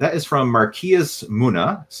 That is from Marquez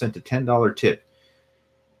Muna, sent a $10 tip.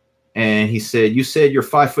 And he said, you said you're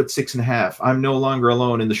 5'6.5". I'm no longer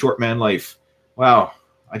alone in the short man life. Wow.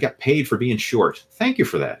 I got paid for being short. Thank you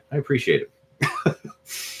for that. I appreciate it.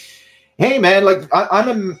 Hey man, like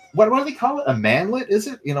I'm a, what do they call it? A manlet, is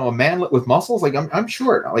it? You know, a manlet with muscles. Like I'm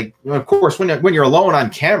short. Like, of course, when you're alone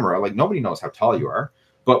on camera, like nobody knows how tall you are.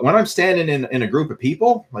 But when I'm standing in a group of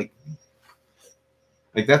people, like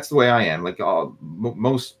that's the way I am. Like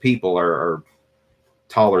most people are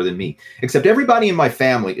taller than me, except everybody in my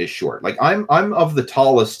family is short. Like I'm of the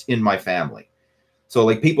tallest in my family. So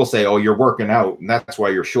like people say, oh, you're working out and that's why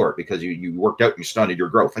you're short, because you worked out and you stunted your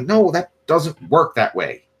growth. Like, no, that doesn't work that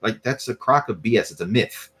way. Like that's a crock of BS. It's a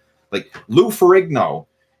myth. Like Lou Ferrigno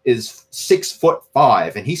is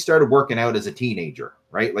 6'5" and he started working out as a teenager,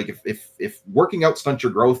 right? Like if working out stunts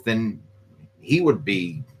your growth, then he would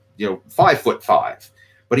be, 5'5",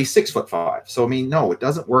 but he's 6'5". So I mean, no, it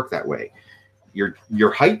doesn't work that way.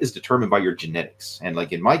 Your height is determined by your genetics, and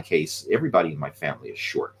like in my case, everybody in my family is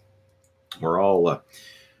short. We're all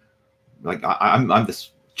like I'm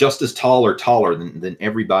just as tall or taller than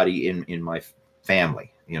everybody in my family.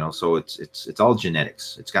 So it's all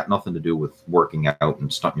genetics. It's got nothing to do with working out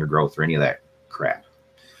and stunting your growth or any of that crap.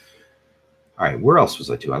 All right, where else was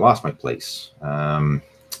I to? I lost my place.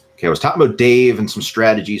 Okay, I was talking about Dave and some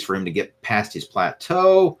strategies for him to get past his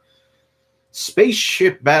plateau.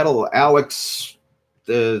 Spaceship Battle Alex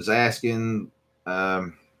is asking,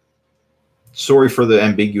 sorry for the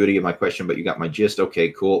ambiguity of my question, but you got my gist.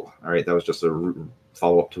 Okay, cool. All right, that was just a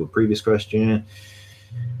follow-up to a previous question.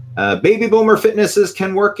 Baby boomer fitnesses,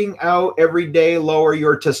 can working out every day lower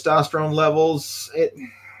your testosterone levels?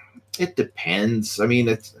 It depends. I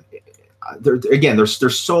mean,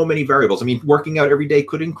 there's so many variables. I mean, working out every day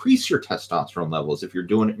could increase your testosterone levels if you're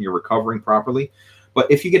doing it and you're recovering properly. But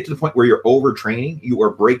if you get to the point where you're overtraining, you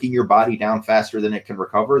are breaking your body down faster than it can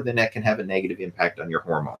recover, then that can have a negative impact on your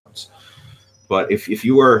hormones. But if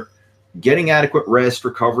you are getting adequate rest,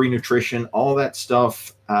 recovery, nutrition, all that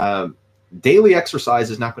stuff, daily exercise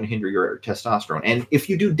is not going to hinder your testosterone. And if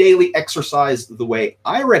you do daily exercise the way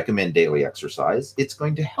I recommend daily exercise, it's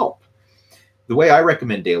going to help. The way I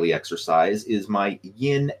recommend daily exercise is my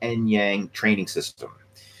yin and yang training system.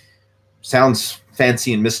 Sounds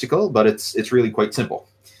fancy and mystical, but it's really quite simple.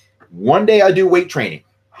 One day I do weight training,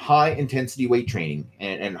 high intensity weight training,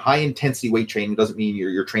 and high intensity weight training doesn't mean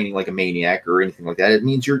you're training like a maniac or anything like that. It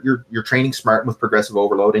means you're training smart with progressive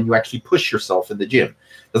overload, and you actually push yourself in the gym.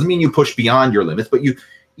 Doesn't mean you push beyond your limits, but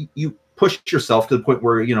you push yourself to the point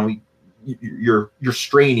where you're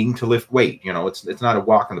straining to lift weight. It's not a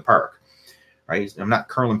walk in the park, right? I'm not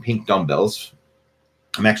curling pink dumbbells.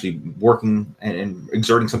 I'm actually working and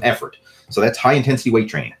exerting some effort. So that's high intensity weight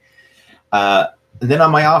training. And then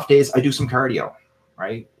on my off days, I do some cardio,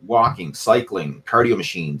 right? Walking, cycling, cardio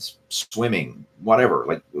machines, swimming, whatever,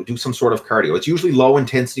 like do some sort of cardio. It's usually low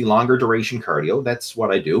intensity, longer duration cardio. That's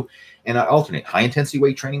what I do. And I alternate high intensity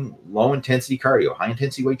weight training, low intensity cardio, high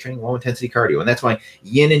intensity weight training, low intensity cardio. And that's my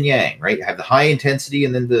yin and yang, right? I have the high intensity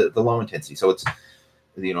and then the low intensity. So it's,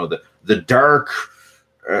 the dark,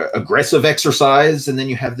 aggressive exercise, and then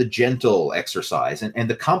you have the gentle exercise, and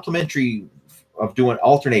the complementary of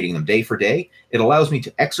alternating them day for day. It allows me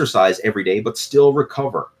to exercise every day, but still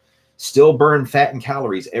recover, still burn fat and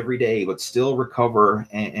calories every day, but still recover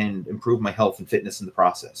and improve my health and fitness in the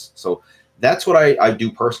process. So that's what I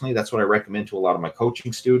do personally. That's what I recommend to a lot of my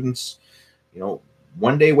coaching students.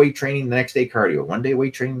 One day weight training, the next day cardio, one day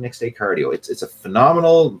weight training, next day cardio. It's a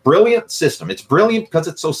phenomenal, brilliant system. It's brilliant because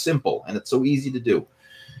it's so simple and it's so easy to do.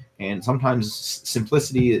 And sometimes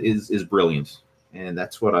simplicity is brilliant, and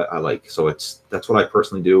that's what I like. So that's what I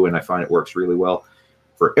personally do, and I find it works really well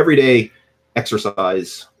for every day,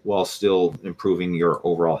 exercise while still improving your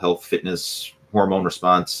overall health, fitness, hormone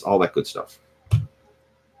response, all that good stuff.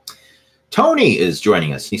 Tony is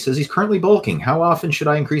joining us. He says he's currently bulking. How often should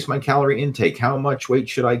I increase my calorie intake? How much weight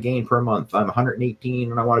should I gain per month? I'm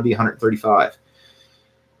 118 and I want to be 135.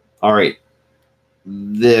 All right.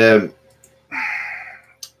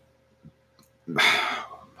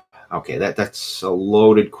 Okay, that's a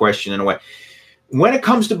loaded question in a way. When it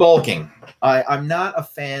comes to bulking, I'm not a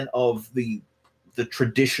fan of the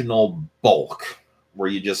traditional bulk where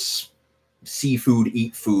you just see food,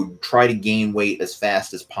 eat food, try to gain weight as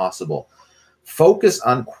fast as possible. Focus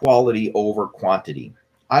on quality over quantity.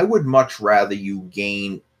 I would much rather you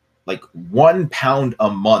gain like 1 pound a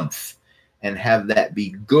month and have that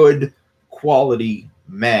be good quality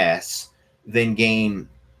mass than gain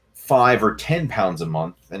 5 or 10 pounds a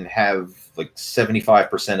month and have like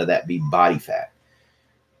 75% of that be body fat,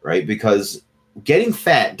 right? Because getting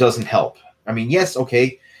fat doesn't help. I mean, yes,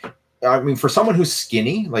 okay. I mean, for someone who's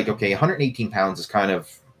skinny, like, okay, 118 pounds is kind of,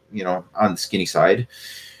 you know, on the skinny side.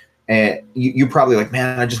 And you're probably like,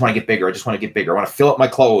 man, I just want to get bigger. I just want to get bigger. I want to fill up my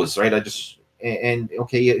clothes, right? And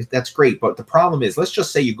okay, that's great. But the problem is, let's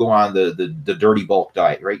just say you go on the dirty bulk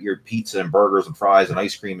diet, right? Your pizza and burgers and fries and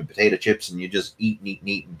ice cream and potato chips, and you just eat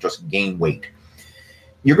and just gain weight.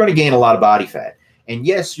 You're going to gain a lot of body fat. And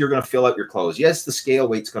yes, you're going to fill out your clothes. Yes, the scale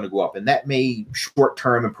weight's going to go up, and that may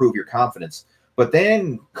short-term improve your confidence. But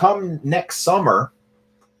then come next summer,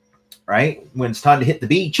 right, when it's time to hit the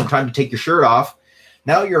beach and time to take your shirt off,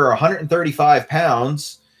 now you're 135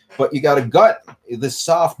 pounds, but you got a gut, this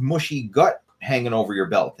soft, mushy gut hanging over your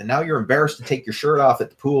belt. And now you're embarrassed to take your shirt off at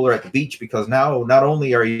the pool or at the beach because now not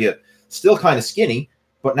only are you still kind of skinny,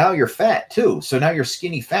 but now you're fat too. So now you're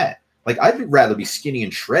skinny fat. Like, I'd rather be skinny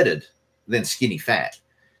and shredded than skinny fat.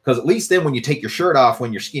 Because at least then when you take your shirt off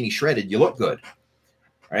when you're skinny shredded, you look good.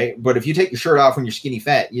 Right? But if you take your shirt off when you're skinny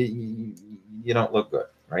fat, you don't look good.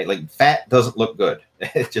 Right? Like, fat doesn't look good.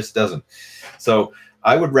 It just doesn't. So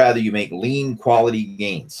I would rather you make lean quality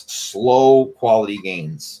gains, slow quality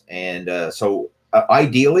gains. And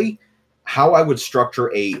ideally, how I would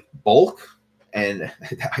structure a bulk, and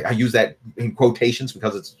I use that in quotations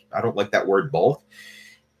because I don't like that word bulk.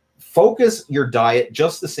 Focus your diet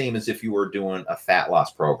just the same as if you were doing a fat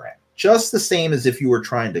loss program, just the same as if you were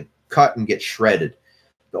trying to cut and get shredded.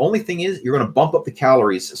 The only thing is you're going to bump up the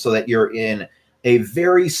calories so that you're in a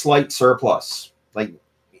very slight surplus. Like,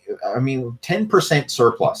 I mean, 10%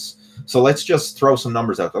 surplus. So let's just throw some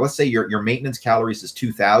numbers out there. Let's say your maintenance calories is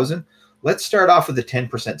 2,000. Let's start off with a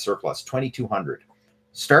 10% surplus, 2,200.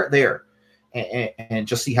 Start there and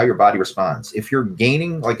just see how your body responds. If you're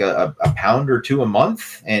gaining like a pound or two a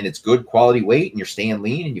month and it's good quality weight and you're staying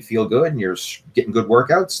lean and you feel good and you're getting good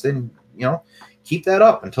workouts, then, you know, keep that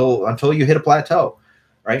up until you hit a plateau,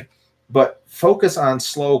 right? But focus on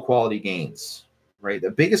slow quality gains. Right.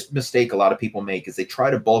 The biggest mistake a lot of people make is they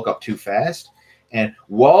try to bulk up too fast. And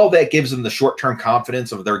while that gives them the short-term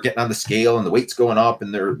confidence of they're getting on the scale and the weight's going up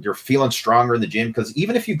and they're feeling stronger in the gym, because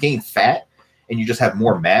even if you gain fat and you just have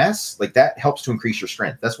more mass, like, that helps to increase your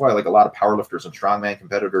strength. That's why, like, a lot of powerlifters and strongman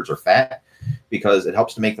competitors are fat, because it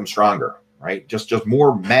helps to make them stronger. Right. Just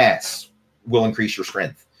more mass will increase your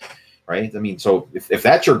strength. Right. I mean, so if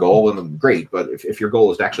that's your goal, then great. But if your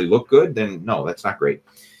goal is to actually look good, then no, that's not great.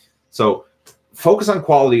 So focus on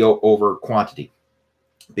quality over quantity,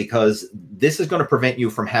 because this is going to prevent you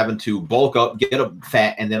from having to bulk up, get a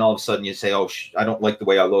fat, and then all of a sudden you say, oh, I don't like the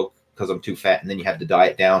way I look because I'm too fat. And then you have to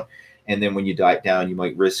diet down. And then when you diet down, you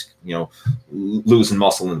might risk, you know, losing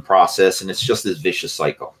muscle in the process. And it's just this vicious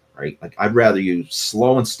cycle, right? Like, I'd rather you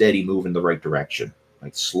slow and steady move in the right direction,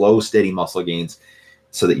 like slow, steady muscle gains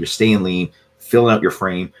so that you're staying lean, filling out your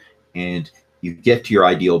frame, and you get to your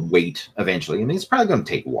ideal weight eventually. I mean, it's probably going to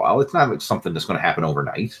take a while. It's not something that's going to happen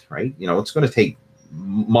overnight, right? You know, it's going to take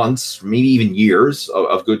months, maybe even years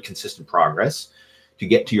of good, consistent progress to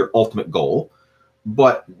get to your ultimate goal.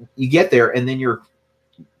 But you get there, and then you're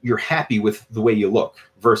happy with the way you look,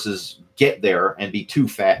 versus get there and be too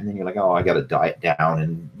fat, and then you're like, oh, I got to diet down,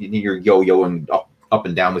 and you're yo-yoing up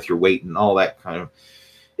and down with your weight and all that kind of.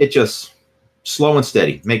 It just slow and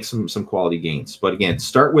steady, make some quality gains. But again,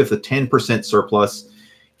 start with a 10% surplus,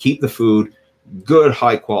 keep the food, good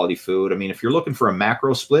high quality food. I mean, if you're looking for a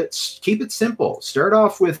macro split, keep it simple. Start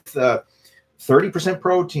off with 30%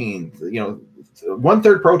 protein, you know,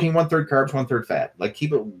 1/3 protein, 1/3 carbs, 1/3 fat. Like,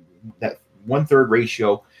 keep it that 1/3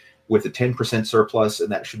 ratio with a 10% surplus,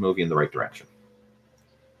 and that should move you in the right direction.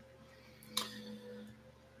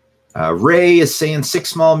 Ray is saying 6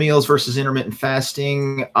 small meals versus intermittent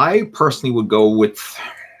fasting. I personally would go with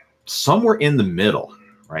somewhere in the middle,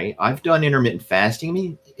 right? I've done intermittent fasting. I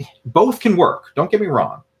mean, both can work. Don't get me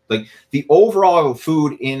wrong. Like the overall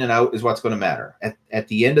food in and out is what's going to matter. At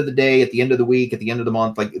the end of the day, at the end of the week, at the end of the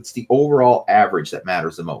month, like it's the overall average that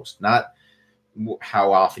matters the most, not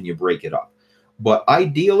how often you break it up. But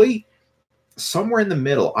ideally, somewhere in the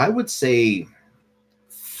middle, I would say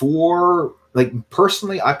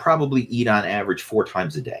personally, I probably eat on average 4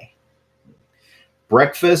 times a day.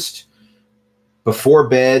 Breakfast, before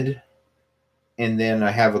bed, and then I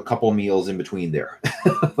have a couple meals in between there.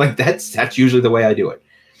 Like that's usually the way I do it.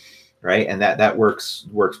 Right. And that works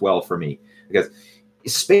well for me because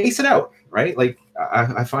space it out. Right. Like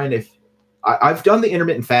I find if I've done the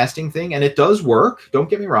intermittent fasting thing and it does work. Don't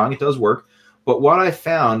get me wrong. It does work. But what I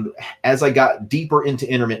found as I got deeper into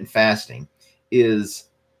intermittent fasting is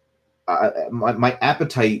my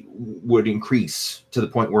appetite would increase to the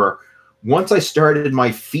point where once I started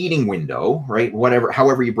my feeding window, right,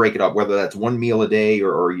 however you break it up, whether that's 1 meal a day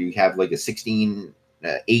or you have like a 16-8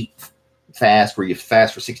 fast where you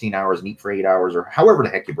fast for 16 hours and eat for 8 hours, or however the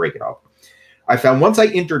heck you break it up. I found once I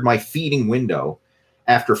entered my feeding window,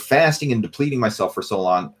 after fasting and depleting myself for so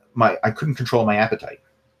long, I couldn't control my appetite.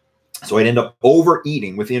 So I'd end up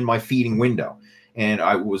overeating within my feeding window. And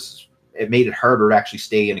it made it harder to actually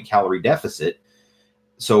stay in a calorie deficit.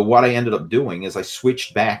 So what I ended up doing is I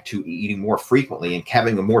switched back to eating more frequently and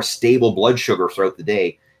having a more stable blood sugar throughout the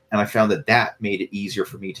day. And I found that made it easier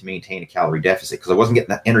for me to maintain a calorie deficit because I wasn't getting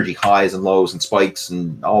that energy highs and lows and spikes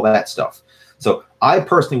and all that stuff. So I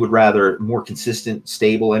personally would rather more consistent,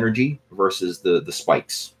 stable energy versus the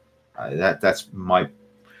spikes. That's my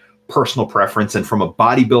personal preference. And from a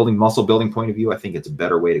bodybuilding, muscle building point of view, I think it's a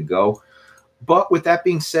better way to go. But with that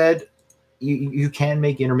being said, you can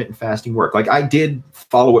make intermittent fasting work. Like I did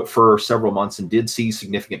follow it for several months and did see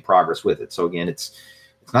significant progress with it. So again, it's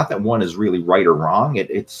not that one is really right or wrong.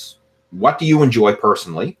 It's what do you enjoy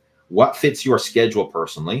personally? What fits your schedule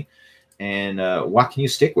personally? And what can you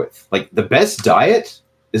stick with? Like the best diet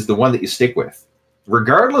is the one that you stick with,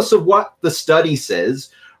 regardless of what the study says,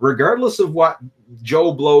 regardless of what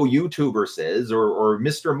Joe Blow YouTuber says or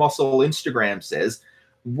Mr. Muscle Instagram says.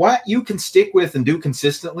 What you can stick with and do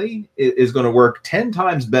consistently is going to work 10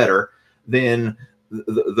 times better than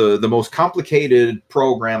the most complicated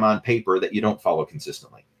program on paper that you don't follow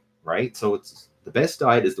consistently, right? So it's the best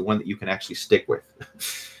diet is the one that you can actually stick with.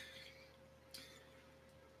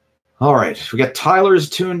 All right, we got Tyler's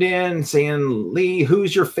tuned in saying, Lee,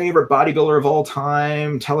 who's your favorite bodybuilder of all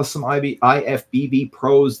time? Tell us some IFBB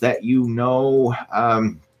pros that you know.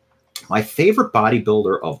 My favorite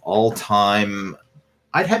bodybuilder of all time,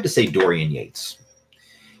 I'd have to say Dorian Yates.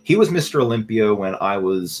 He was Mr. Olympia when I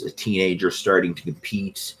was a teenager starting to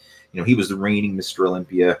compete. You know, he was the reigning Mr.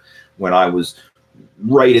 Olympia when I was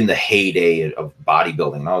right in the heyday of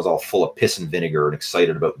bodybuilding. And I was all full of piss and vinegar and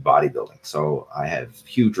excited about bodybuilding. So I have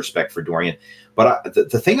huge respect for Dorian. But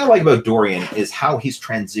the thing I like about Dorian is how he's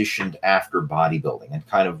transitioned after bodybuilding and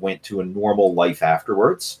kind of went to a normal life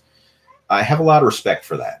afterwards. I have a lot of respect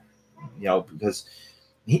for that, you know, because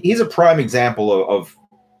he's a prime example of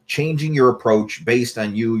changing your approach based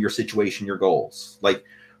on you, your situation, your goals. Like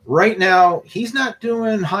right now, he's not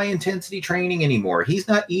doing high intensity training anymore. He's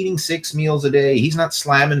not eating 6 meals a day. He's not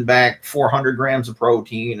slamming back 400 grams of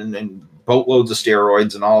protein and boatloads of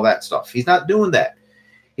steroids and all that stuff. He's not doing that.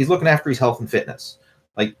 He's looking after his health and fitness.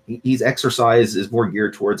 Like his exercise is more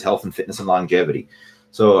geared towards health and fitness and longevity.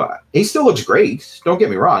 So he still looks great. Don't get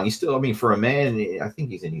me wrong. He's still, I mean, for a man, I think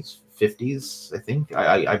he's in his 50s, I think.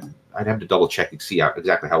 I'd have to double check to see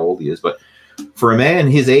exactly how old he is. But for a man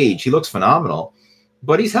his age, he looks phenomenal.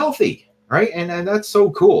 But he's healthy, right? And that's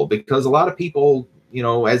so cool because a lot of people, you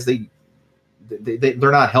know, as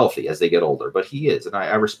they're not healthy as they get older, but he is. And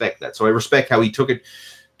I respect that. So I respect how he took it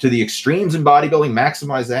to the extremes in bodybuilding,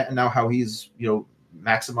 maximized that, and now how he's, you know,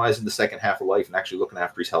 maximizing the second half of life and actually looking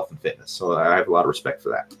after his health and fitness. So I have a lot of respect for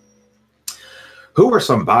that. Who are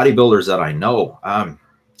some bodybuilders that I know?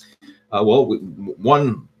 Well,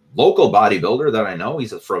 one local bodybuilder that I know,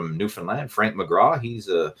 he's from Newfoundland, Frank McGraw. He's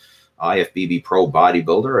a IFBB pro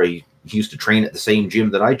bodybuilder. He used to train at the same gym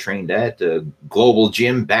that I trained at, Global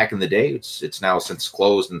Gym back in the day. It's now since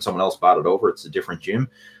closed and someone else bought it over. It's a different gym.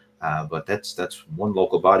 But that's one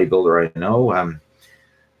local bodybuilder I know.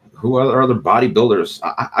 Who are other bodybuilders?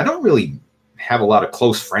 I don't really have a lot of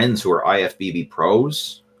close friends who are IFBB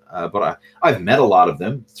pros, but I've met a lot of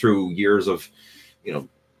them through years of,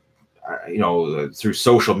 through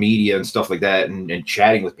social media and stuff like that, and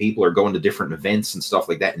chatting with people or going to different events and stuff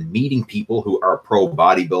like that, and meeting people who are pro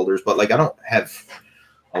bodybuilders. But like, I don't have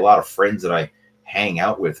a lot of friends that I hang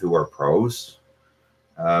out with who are pros.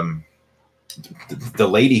 The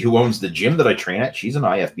lady who owns the gym that I train at, she's an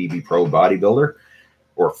IFBB pro bodybuilder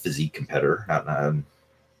or physique competitor.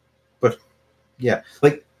 But yeah,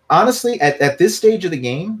 like honestly, at this stage of the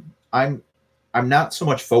game, I'm not so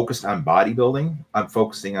much focused on bodybuilding. I'm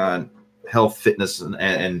focusing on health, fitness,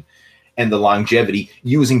 and the longevity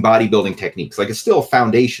using bodybuilding techniques. Like it's still a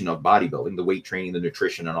foundation of bodybuilding, the weight training, the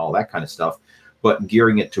nutrition, and all that kind of stuff, but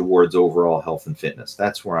gearing it towards overall health and fitness.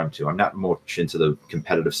 That's where I'm to. I'm not much into the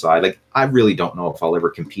competitive side. Like I really don't know if I'll ever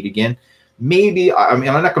compete again. Maybe, I mean,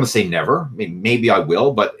 I'm not going to say never. I mean, maybe I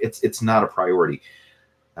will, but it's not a priority.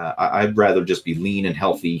 I'd rather just be lean and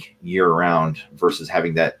healthy year round versus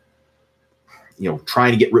having that, you know,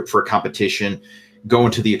 trying to get ripped for a competition,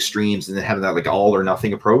 going to the extremes, and then having that like all or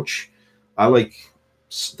nothing approach. I like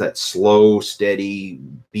that slow, steady,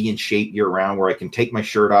 be in shape year round where I can take my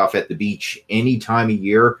shirt off at the beach any time of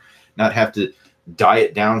year, not have to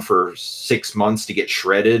diet down for 6 months to get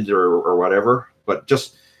shredded or whatever, but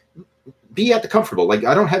just be at the comfortable. Like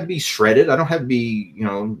I don't have to be shredded. I don't have to be, you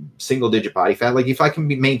know, single digit body fat. Like if I can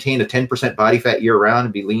maintain a 10% body fat year round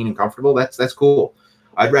and be lean and comfortable, that's cool.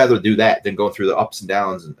 I'd rather do that than go through the ups and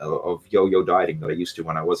downs of yo-yo dieting that I used to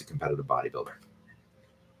when I was a competitive bodybuilder.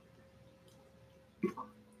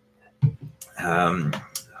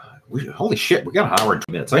 Holy shit, we got an hour and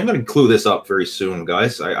 2 minutes. I'm going to clue this up very soon,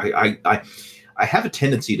 guys. I have a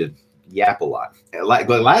tendency to yap a lot. Like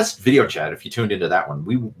the last video chat, if you tuned into that one,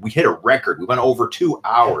 we hit a record. We went over 2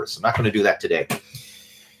 hours. I'm not going to do that today.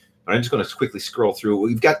 But I'm just going to quickly scroll through.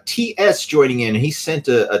 We've got TS joining in. He sent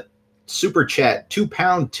a super chat,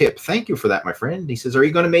 £2 tip. Thank you for that, my friend. He says, are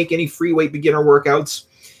you going to make any free weight beginner workouts?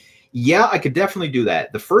 Yeah, I could definitely do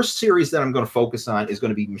that. The first series that I'm going to focus on is going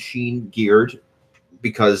to be machine geared,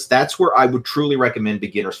 because that's where I would truly recommend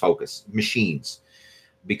beginners focus, machines,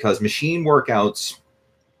 because machine workouts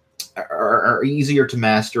are easier to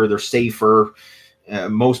master. They're safer.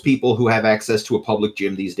 Most people who have access to a public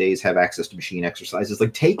gym these days have access to machine exercises.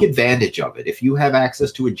 Like, take advantage of it. If you have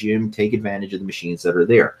access to a gym, take advantage of the machines that are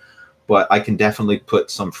there. But I can definitely put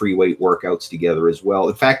some free weight workouts together as well.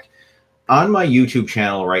 In fact, on my YouTube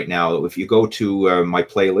channel right now, if you go to my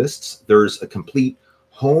playlists, there's a complete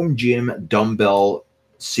home gym dumbbell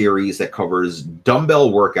series that covers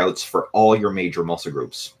dumbbell workouts for all your major muscle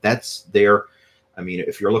groups. That's there. I mean,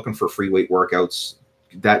 if you're looking for free weight workouts,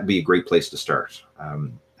 that'd be a great place to start.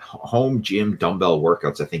 Home gym dumbbell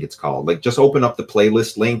workouts, I think it's called. Like, just open up the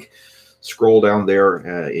playlist link, scroll down there,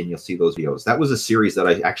 and you'll see those videos. That was a series that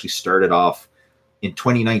I actually started off in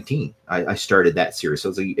 2019. I started that series, so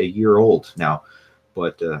it's a year old now.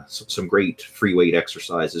 But some great free weight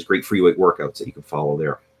exercises, great free weight workouts that you can follow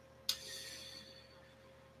there.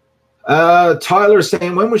 Tyler's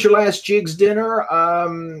saying, when was your last Jigs dinner?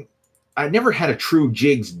 I never had a true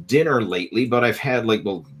Jigs dinner lately, but I've had, like,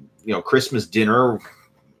 well, you know, Christmas dinner,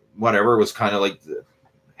 whatever, was kind of like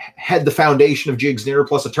had the foundation of Jigs dinner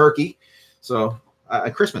plus a turkey. So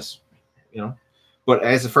Christmas, you know. But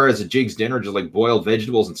as far as a Jigs dinner, just like boiled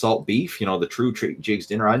vegetables and salt beef, you know, the true Jigs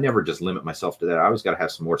dinner, I never just limit myself to that. I always got to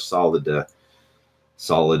have some more solid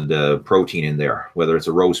protein in there, whether it's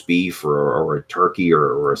a roast beef or a turkey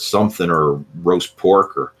or something, or roast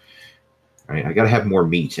pork, or right? I got to have more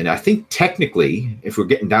meat. And I think technically, if we're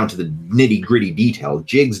getting down to the nitty gritty detail,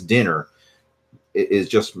 Jigs dinner is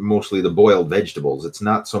just mostly the boiled vegetables. It's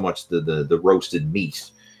not so much the roasted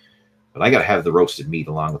meat, but I got to have the roasted meat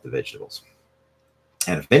along with the vegetables.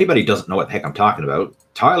 And if anybody doesn't know what the heck I'm talking about,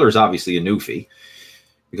 Tyler's obviously a newfie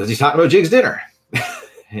because he's talking about Jigs dinner.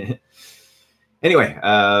 Anyway,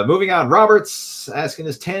 moving on. Robert's asking,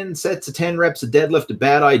 is 10 sets of 10 reps a deadlift a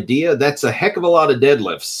bad idea? That's a heck of a lot of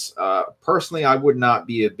deadlifts. Personally, I would not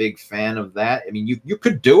be a big fan of that. I mean, you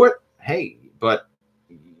could do it, hey, but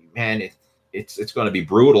man, it's going to be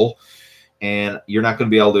brutal, and you're not going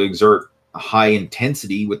to be able to exert a high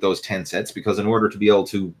intensity with those 10 sets, because in order to be able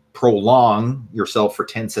to prolong yourself for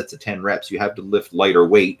 10 sets of 10 reps, you have to lift lighter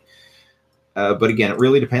weight. But again, it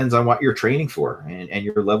really depends on what you're training for and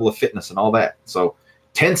your level of fitness and all that. So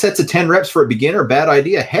 10 sets of 10 reps for a beginner, bad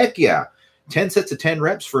idea? Heck yeah. 10 sets of 10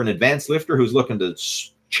 reps for an advanced lifter who's looking to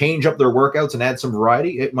change up their workouts and add some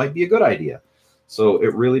variety, it might be a good idea. So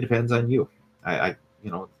it really depends on you.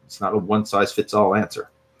 You know, it's not a one-size-fits-all answer.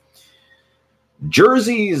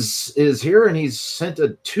 Jerseys is here, and he's sent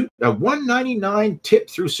a $1.99 tip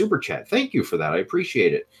through Super Chat. Thank you for that. I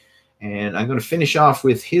appreciate it. And I'm going to finish off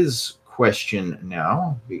with his question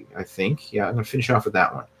now, I think. Yeah, I'm going to finish off with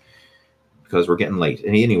that one because we're getting late.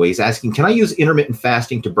 And anyway, he's asking, can I use intermittent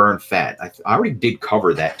fasting to burn fat? I already did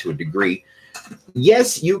cover that to a degree.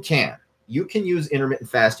 Yes, you can. You can use intermittent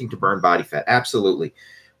fasting to burn body fat. Absolutely.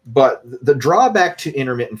 But the drawback to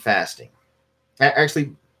intermittent fasting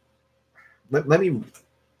actually,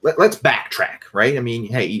 let's backtrack, right? I mean,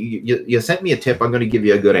 hey, you sent me a tip. I'm going to give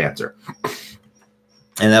you a good answer.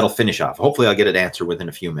 And that'll finish off. Hopefully I'll get an answer within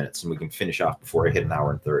a few minutes and we can finish off before I hit an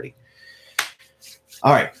hour and 30.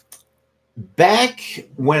 All right. Back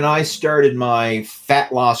when I started my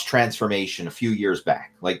fat loss transformation a few years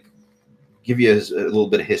back, like give you a little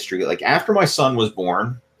bit of history. Like after my son was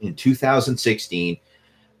born in 2016,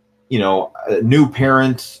 you know, a new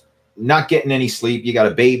parent, not getting any sleep. You got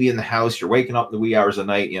a baby in the house. You're waking up in the wee hours of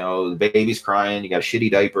the night. You know, the baby's crying. You got a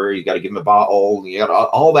shitty diaper. You got to give him a bottle. You got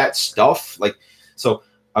all that stuff. Like, so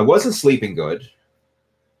I wasn't sleeping good.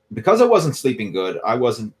 Because I wasn't sleeping good, I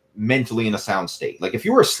wasn't mentally in a sound state. Like if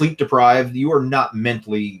you were sleep deprived, you are not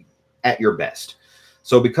mentally at your best.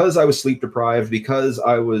 So because I was sleep deprived, because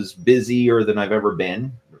I was busier than I've ever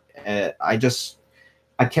been, I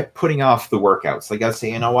kept putting off the workouts. Like I'd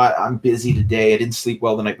say, you know what, I'm busy today. I didn't sleep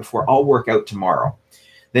well the night before. I'll work out tomorrow.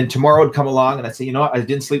 Then tomorrow would come along and I'd say, you know what, I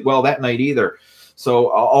didn't sleep well that night either.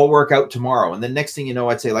 So I'll work out tomorrow. And then next thing you know,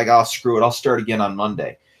 I'd say like, oh, screw it. I'll start again on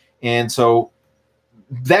Monday. And so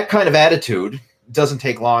that kind of attitude doesn't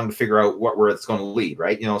take long to figure out where it's going to lead,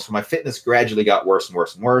 right? You know, so my fitness gradually got worse and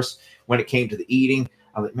worse and worse. When it came to the eating,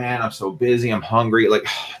 I was like, man, I'm so busy. I'm hungry. Like,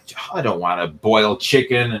 I don't want to boil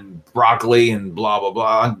chicken and broccoli and blah, blah,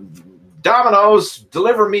 blah. Domino's,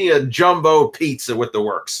 deliver me a jumbo pizza with the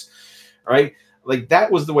works, right? Like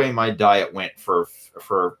that was the way my diet went for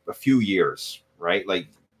a few years, right? Like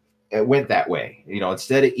it went that way, you know,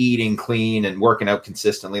 instead of eating clean and working out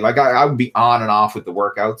consistently, like I would be on and off with the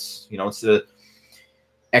workouts, you know, instead of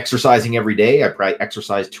exercising every day, I probably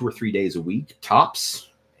exercise 2 or 3 days a week, tops.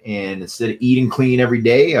 And instead of eating clean every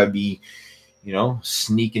day, I'd be, you know,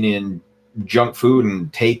 sneaking in junk food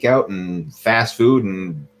and takeout and fast food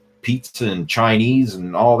and pizza and Chinese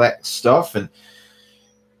and all that stuff. And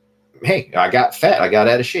hey, I got fat. I got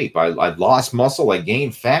out of shape. I lost muscle. I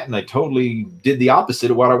gained fat, and I totally did the opposite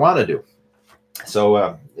of what I want to do.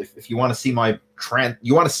 So if you want to see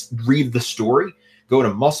you want to read the story, go to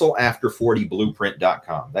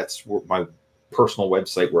muscleafter40blueprint.com. That's my personal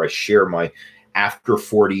website where I share my after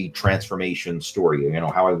 40 transformation story. You know,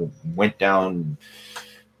 how I went down,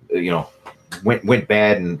 you know, went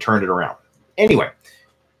bad and turned it around. Anyway,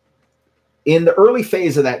 in the early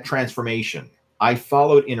phase of that transformation, I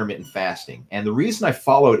followed intermittent fasting. And the reason I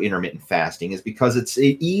followed intermittent fasting is because it's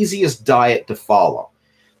the easiest diet to follow.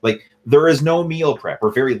 Like there is no meal prep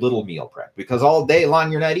or very little meal prep because all day long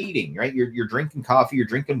you're not eating, right? You're drinking coffee, you're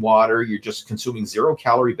drinking water, you're just consuming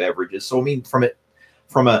 0-calorie beverages. So I mean, from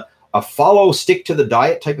a follow, stick to the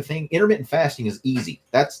diet type of thing, intermittent fasting is easy.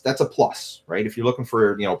 That's a plus, right? If you're looking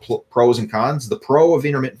for, you know, pros and cons, the pro of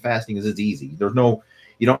intermittent fasting is it's easy. You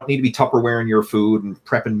don't need to be Tupperwaring your food and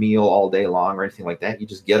prepping meal all day long or anything like that. You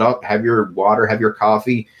just get up, have your water, have your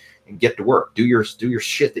coffee, and get to work. Do your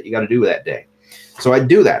shit that you got to do that day. So I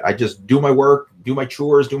do that. I just do my work, do my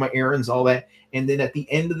chores, do my errands, all that. And then at the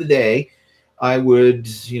end of the day, I would,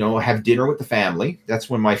 you know, have dinner with the family. That's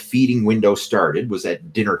when my feeding window started, was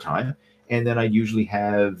at dinner time. And then I'd usually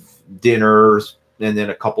have dinners and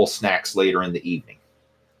then a couple snacks later in the evening.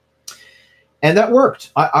 And that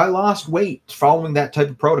worked. I lost weight following that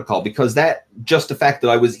type of protocol because just the fact that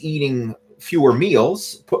I was eating fewer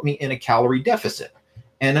meals put me in a calorie deficit.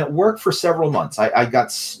 And it worked for several months. I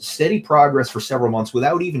got steady progress for several months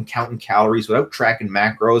without even counting calories, without tracking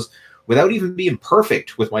macros, without even being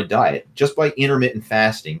perfect with my diet. Just by intermittent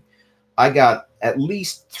fasting, I got at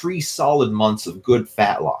least 3 solid months of good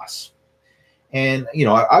fat loss. And, you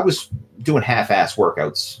know, I was doing half-ass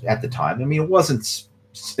workouts at the time. I mean, it wasn't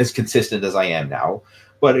as consistent as I am now,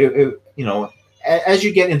 but you know, as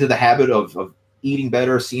you get into the habit of eating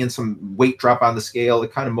better, seeing some weight drop on the scale,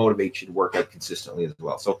 it kind of motivates you to work out consistently as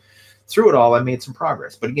well. So through it all, I made some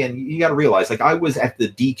progress. But again, you got to realize, like, I was at the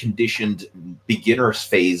deconditioned beginner's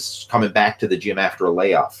phase coming back to the gym after a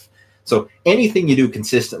layoff. So anything you do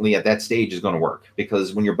consistently at that stage is going to work,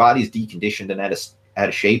 because when your body's deconditioned and out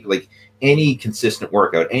of shape, like any consistent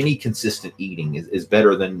workout, any consistent eating is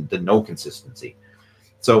better than no consistency.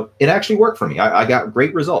 So it actually worked for me. I got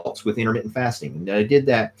great results with intermittent fasting. And I did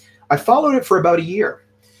that. I followed it for about a year.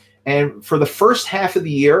 And for the first half of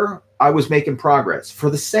the year, I was making progress.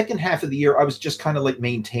 For the second half of the year, I was just kind of like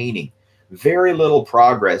maintaining very little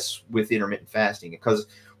progress with intermittent fasting, because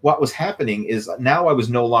what was happening is now I was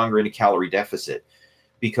no longer in a calorie deficit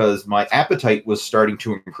because my appetite was starting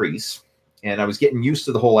to increase. And I was getting used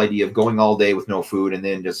to the whole idea of going all day with no food. And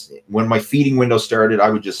then just when my feeding window started,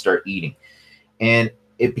 I would just start eating. And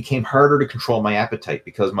it became harder to control my appetite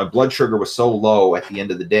because my blood sugar was so low at the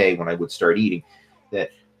end of the day when I would start eating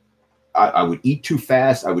that I would eat too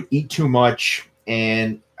fast. I would eat too much.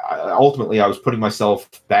 And ultimately, I was putting myself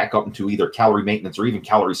back up into either calorie maintenance or even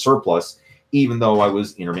calorie surplus, even though I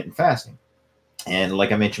was intermittent fasting. And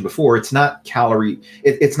like I mentioned before, it's not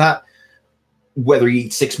it's not whether you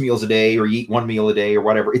eat 6 meals a day or you eat 1 meal a day or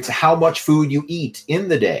whatever. It's how much food you eat in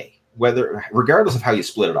the day, regardless of how you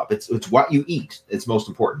split it up. It's what you eat. It's most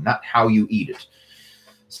important, not how you eat it.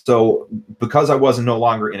 So because I wasn't no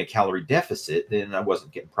longer in a calorie deficit, then I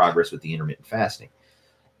wasn't getting progress with the intermittent fasting.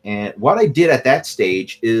 And what I did at that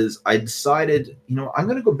stage is I decided, I'm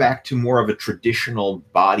going to go back to more of a traditional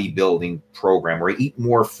bodybuilding program where I eat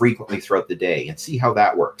more frequently throughout the day and see how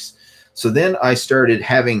that works. So then I started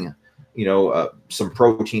having, some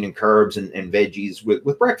protein and carbs and veggies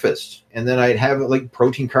with breakfast. And then I'd have like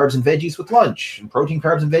protein, carbs, and veggies with lunch, and protein,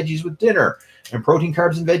 carbs, and veggies with dinner, and protein,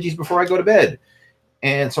 carbs, and veggies before I go to bed.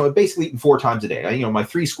 And so I basically eating 4 times a day. My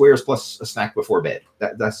 3 squares plus a snack before bed.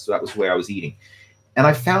 That was the way I was eating. And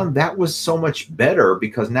I found that was so much better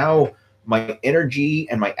because now my energy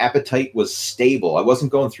and my appetite was stable. I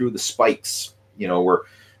wasn't going through the spikes, where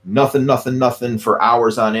nothing for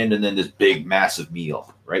hours on end, and then this big, massive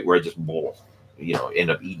meal, right? Where I just, end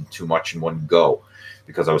up eating too much in one go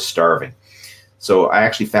because I was starving. So I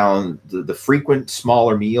actually found the frequent,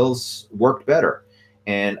 smaller meals worked better.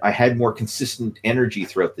 And I had more consistent energy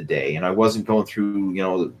throughout the day. And I wasn't going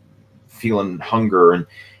through, feeling hunger. And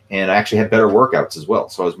I actually had better workouts as well.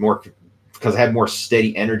 So I was because I had more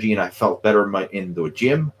steady energy and I felt better in the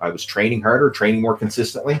gym. I was training harder, training more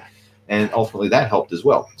consistently. And ultimately that helped as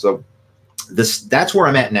well. So that's where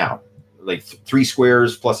I'm at now, like 3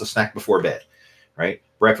 squares plus a snack before bed, right?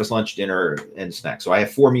 Breakfast, lunch, dinner, and snack. So I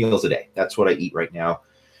have 4 meals a day. That's what I eat right now.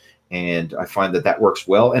 And I find that works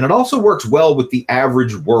well. And it also works well with the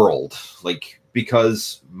average world,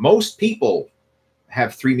 because most people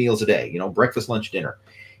have 3 meals a day, breakfast, lunch, dinner.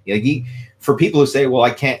 For people who say, well,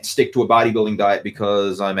 I can't stick to a bodybuilding diet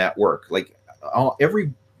because I'm at work.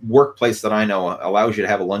 Every workplace that I know allows you to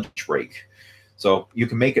have a lunch break. So you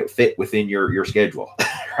can make it fit within your schedule,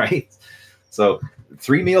 right? So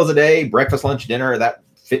 3 meals a day, breakfast, lunch, dinner, that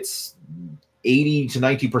fits 80 to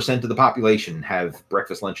 90% of the population have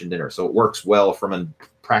breakfast, lunch, and dinner. So it works well from a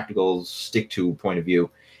practical stick-to point of view.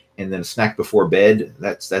 And then a snack before bed,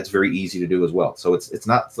 that's very easy to do as well. So it's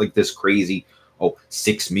not like this crazy,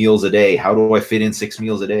 6 meals a day. How do I fit in 6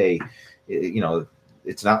 meals a day?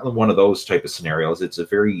 It's not one of those type of scenarios. It's a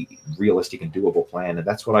very realistic and doable plan. And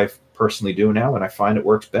that's what I personally do now. And I find it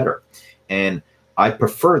works better. And I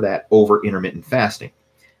prefer that over intermittent fasting.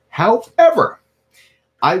 However,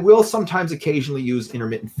 I will sometimes occasionally use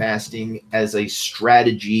intermittent fasting as a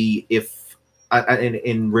strategy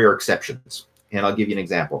in rare exceptions. And I'll give you an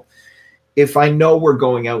example. If I know we're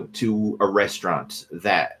going out to a restaurant in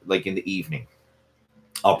the evening,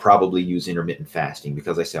 I'll probably use intermittent fasting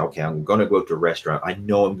because I say, okay, I'm going to go to a restaurant. I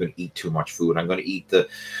know I'm going to eat too much food. I'm going to eat the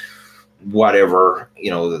whatever,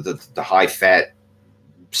 the high fat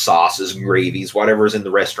sauces and gravies, whatever's in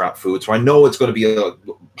the restaurant food. So I know it's going to be a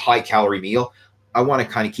high calorie meal. I want to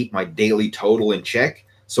kind of keep my daily total in check.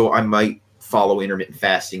 So I might follow intermittent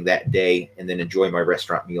fasting that day and then enjoy my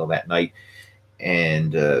restaurant meal that night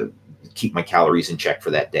and keep my calories in check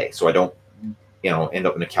for that day. So I don't, end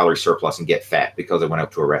up in a calorie surplus and get fat because I went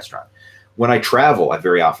out to a restaurant. When I travel, I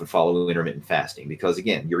very often follow intermittent fasting because,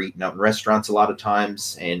 again, you're eating out in restaurants a lot of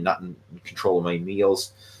times and not in control of my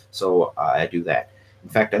meals. So I do that. In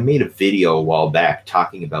fact, I made a video a while back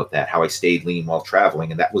talking about that, how I stayed lean while traveling.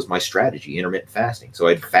 And that was my strategy, intermittent fasting. So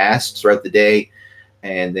I'd fast throughout the day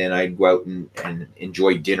and then I'd go out and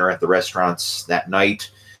enjoy dinner at the restaurants that night.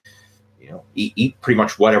 Eat pretty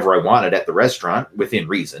much whatever I wanted at the restaurant within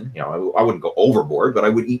reason. I wouldn't go overboard, but I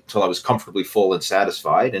would eat till I was comfortably full and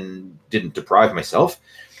satisfied and didn't deprive myself.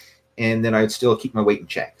 And then I'd still keep my weight in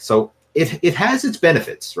check. So it has its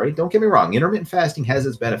benefits, right? Don't get me wrong. Intermittent fasting has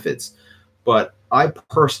its benefits, but I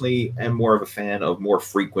personally am more of a fan of more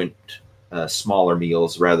frequent, smaller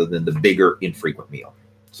meals rather than the bigger, infrequent meal.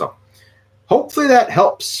 So hopefully that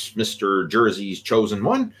helps, Mr. Jersey's Chosen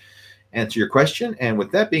One, answer your question. And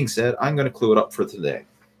with that being said, I'm going to clue it up for today.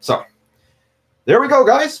 So there we go,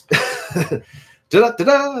 guys. The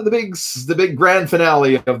big grand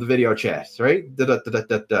finale of the video chat, right?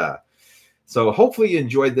 So hopefully you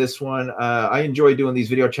enjoyed this one. I enjoy doing these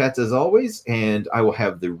video chats as always, and I will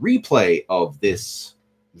have the replay of this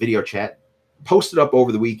video chat posted up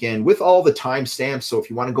over the weekend with all the timestamps. So if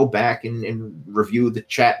you want to go back and review the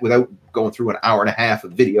chat without going through an hour and a half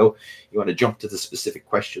of video, you want to jump to the specific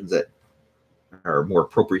questions that are more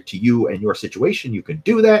appropriate to you and your situation, you can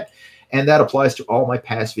do that. And that applies to all my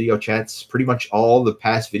past video chats. Pretty much all the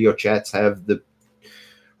past video chats have the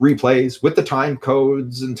replays with the time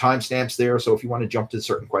codes and timestamps there. So if you want to jump to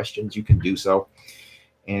certain questions, you can do so.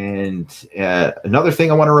 And another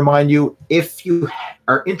thing I want to remind you, if you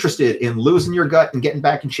are interested in losing your gut and getting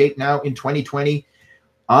back in shape now in 2020,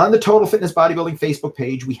 on the Total Fitness Bodybuilding Facebook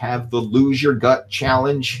page, we have the Lose Your Gut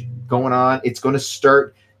Challenge going on. It's going to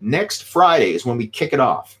start next Friday is when we kick it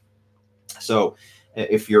off. So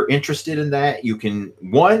if you're interested in that, you can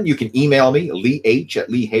email me,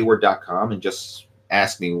 leeh@leehayward.com, and just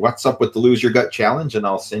ask me what's up with the Lose Your Gut Challenge, and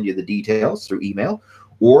I'll send you the details through email.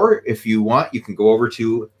 Or if you want, you can go over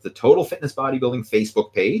to the Total Fitness Bodybuilding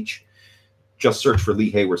Facebook page. Just search for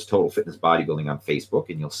Lee Hayward's Total Fitness Bodybuilding on Facebook,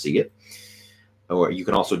 and you'll see it. Or you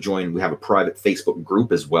can also join. We have a private Facebook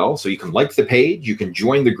group as well. So you can like the page, you can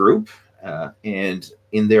join the group, and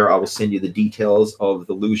in there I will send you the details of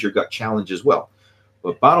the Lose Your Gut Challenge as well.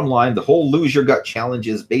 But bottom line, the whole Lose Your Gut Challenge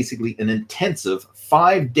is basically an intensive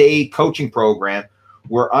 5-day coaching program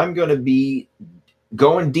where I'm going to be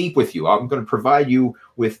going deep with you. I'm going to provide you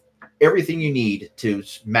with everything you need to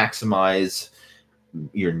maximize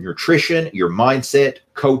your nutrition, your mindset,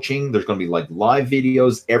 coaching. There's going to be like live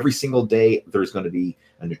videos every single day. There's going to be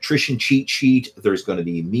a nutrition cheat sheet. There's going to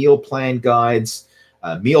be meal plan guides,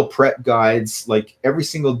 meal prep guides. Like every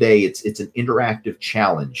single day, it's an interactive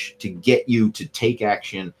challenge to get you to take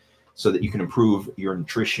action so that you can improve your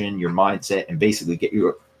nutrition, your mindset, and basically get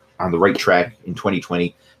you on the right track in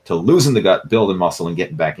 2020 to losing the gut, building muscle, and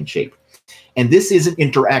getting back in shape. And this is an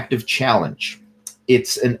interactive challenge.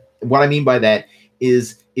 What I mean by that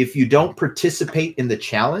is if you don't participate in the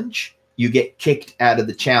challenge, you get kicked out of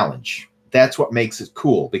the challenge. That's what makes it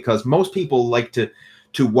cool, because most people like to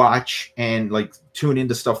watch and like tune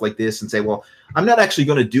into stuff like this and say, well, I'm not actually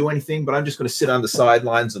going to do anything, but I'm just going to sit on the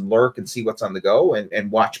sidelines and lurk and see what's on the go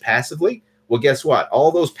and watch passively. Well, guess what?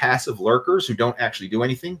 All those passive lurkers who don't actually do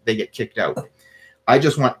anything, they get kicked out. I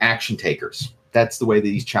just want action takers. That's the way that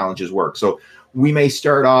these challenges work. So we may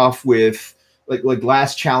start off with like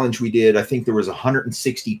last challenge we did, I think there was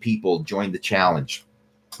 160 people joined the challenge.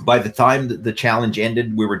 By the time the challenge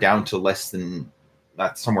ended, we were down to less than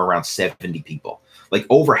somewhere around 70 people. Like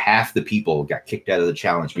over half the people got kicked out of the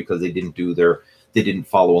challenge because they didn't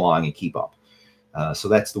follow along and keep up. So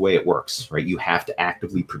that's the way it works, right? You have to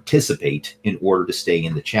actively participate in order to stay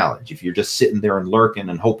in the challenge. If you're just sitting there and lurking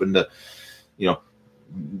and hoping to,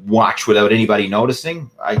 watch without anybody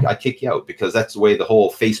noticing, I kick you out, because that's the way the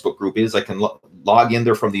whole Facebook group is. I can log in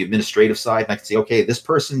there from the administrative side and I can say, okay, this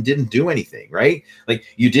person didn't do anything, right? Like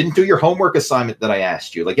you didn't do your homework assignment that I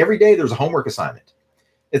asked you. Like every day there's a homework assignment.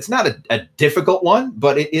 It's not a difficult one,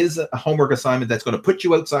 but it is a homework assignment that's going to put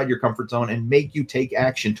you outside your comfort zone and make you take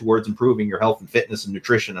action towards improving your health and fitness and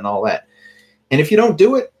nutrition and all that. And if you don't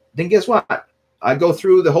do it, then guess what? I go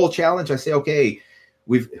through the whole challenge. I say, okay,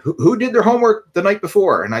 who did their homework the night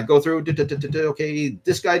before? And I go through, okay,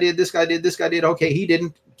 this guy did, this guy did, this guy did. Okay, he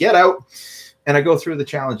didn't. Get out. And I go through the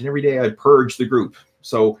challenge, and every day I purge the group.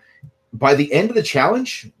 So by the end of the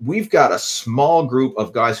challenge, we've got a small group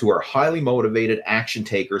of guys who are highly motivated action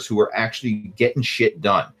takers who are actually getting shit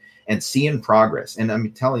done and seeing progress. And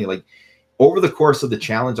I'm telling you, like over the course of the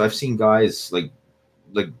challenge, I've seen guys like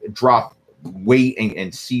drop weight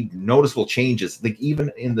and see noticeable changes, like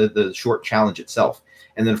even in the short challenge itself.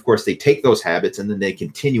 And then of course they take those habits and then they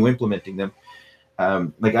continue implementing them.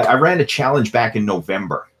 Like I ran a challenge back in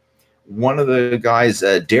November. One of the guys,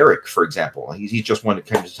 Derek, for example, he's just one that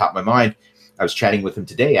came to the top of my mind. I was chatting with him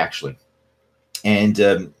today, actually.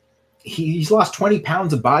 And he's lost 20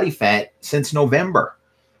 pounds of body fat since November.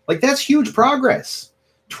 Like that's huge progress.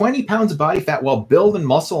 20 pounds of body fat while building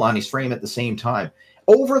muscle on his frame at the same time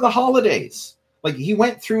over the holidays. Like he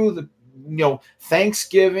went through the,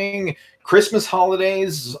 Thanksgiving, Christmas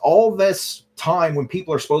holidays, all this time when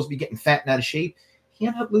people are supposed to be getting fat and out of shape. He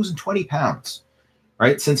ended up losing 20 pounds.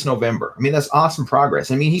 Right, since November. I mean, that's awesome progress.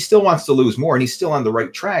 I mean, he still wants to lose more and he's still on the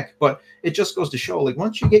right track, but it just goes to show, like,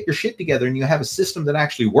 once you get your shit together and you have a system that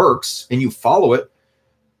actually works and you follow it,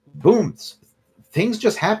 boom, things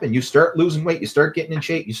just happen. You start losing weight, you start getting in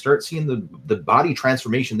shape, you start seeing the body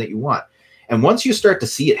transformation that you want. And once you start to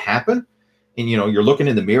see it happen and, you're looking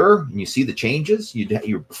in the mirror and you see the changes,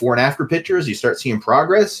 your before and after pictures, you start seeing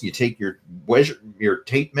progress, you take your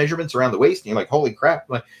tape measurements around the waist and you're like, holy crap,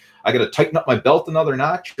 like, I got to tighten up my belt another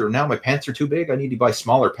notch, or now my pants are too big. I need to buy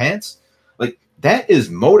smaller pants. Like that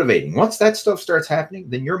is motivating. Once that stuff starts happening,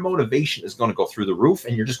 then your motivation is going to go through the roof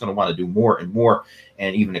and you're just going to want to do more and more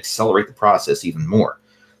and even accelerate the process even more.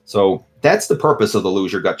 So that's the purpose of the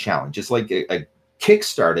Lose Your Gut Challenge. It's like a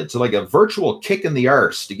kickstart. It's like a virtual kick in the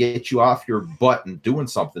arse to get you off your butt and doing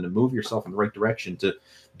something to move yourself in the right direction to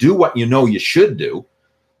do what you know you should do.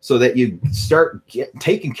 so that you start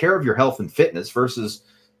taking care of your health and fitness versus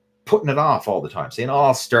putting it off all the time, saying, oh,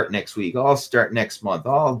 I'll start next week, I'll start next month,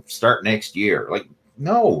 I'll start next year. Like,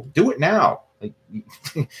 no, do it now. Like,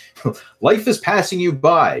 life is passing you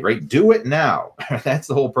by, right? Do it now. That's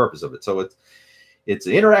the whole purpose of it. So it's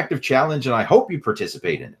an interactive challenge, and I hope you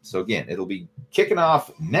participate in it. So again, it'll be kicking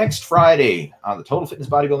off next Friday on the Total Fitness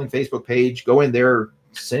Bodybuilding Facebook page. Go in there,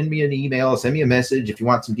 send me an email, send me a message if you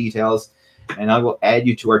want some details, and I will add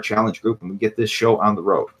you to our challenge group, and we get this show on the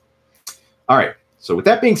road. All right. So with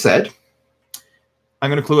that being said,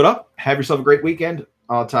 I'm going to clue it up. Have yourself a great weekend.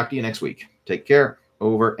 I'll talk to you next week. Take care.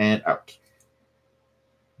 Over and out.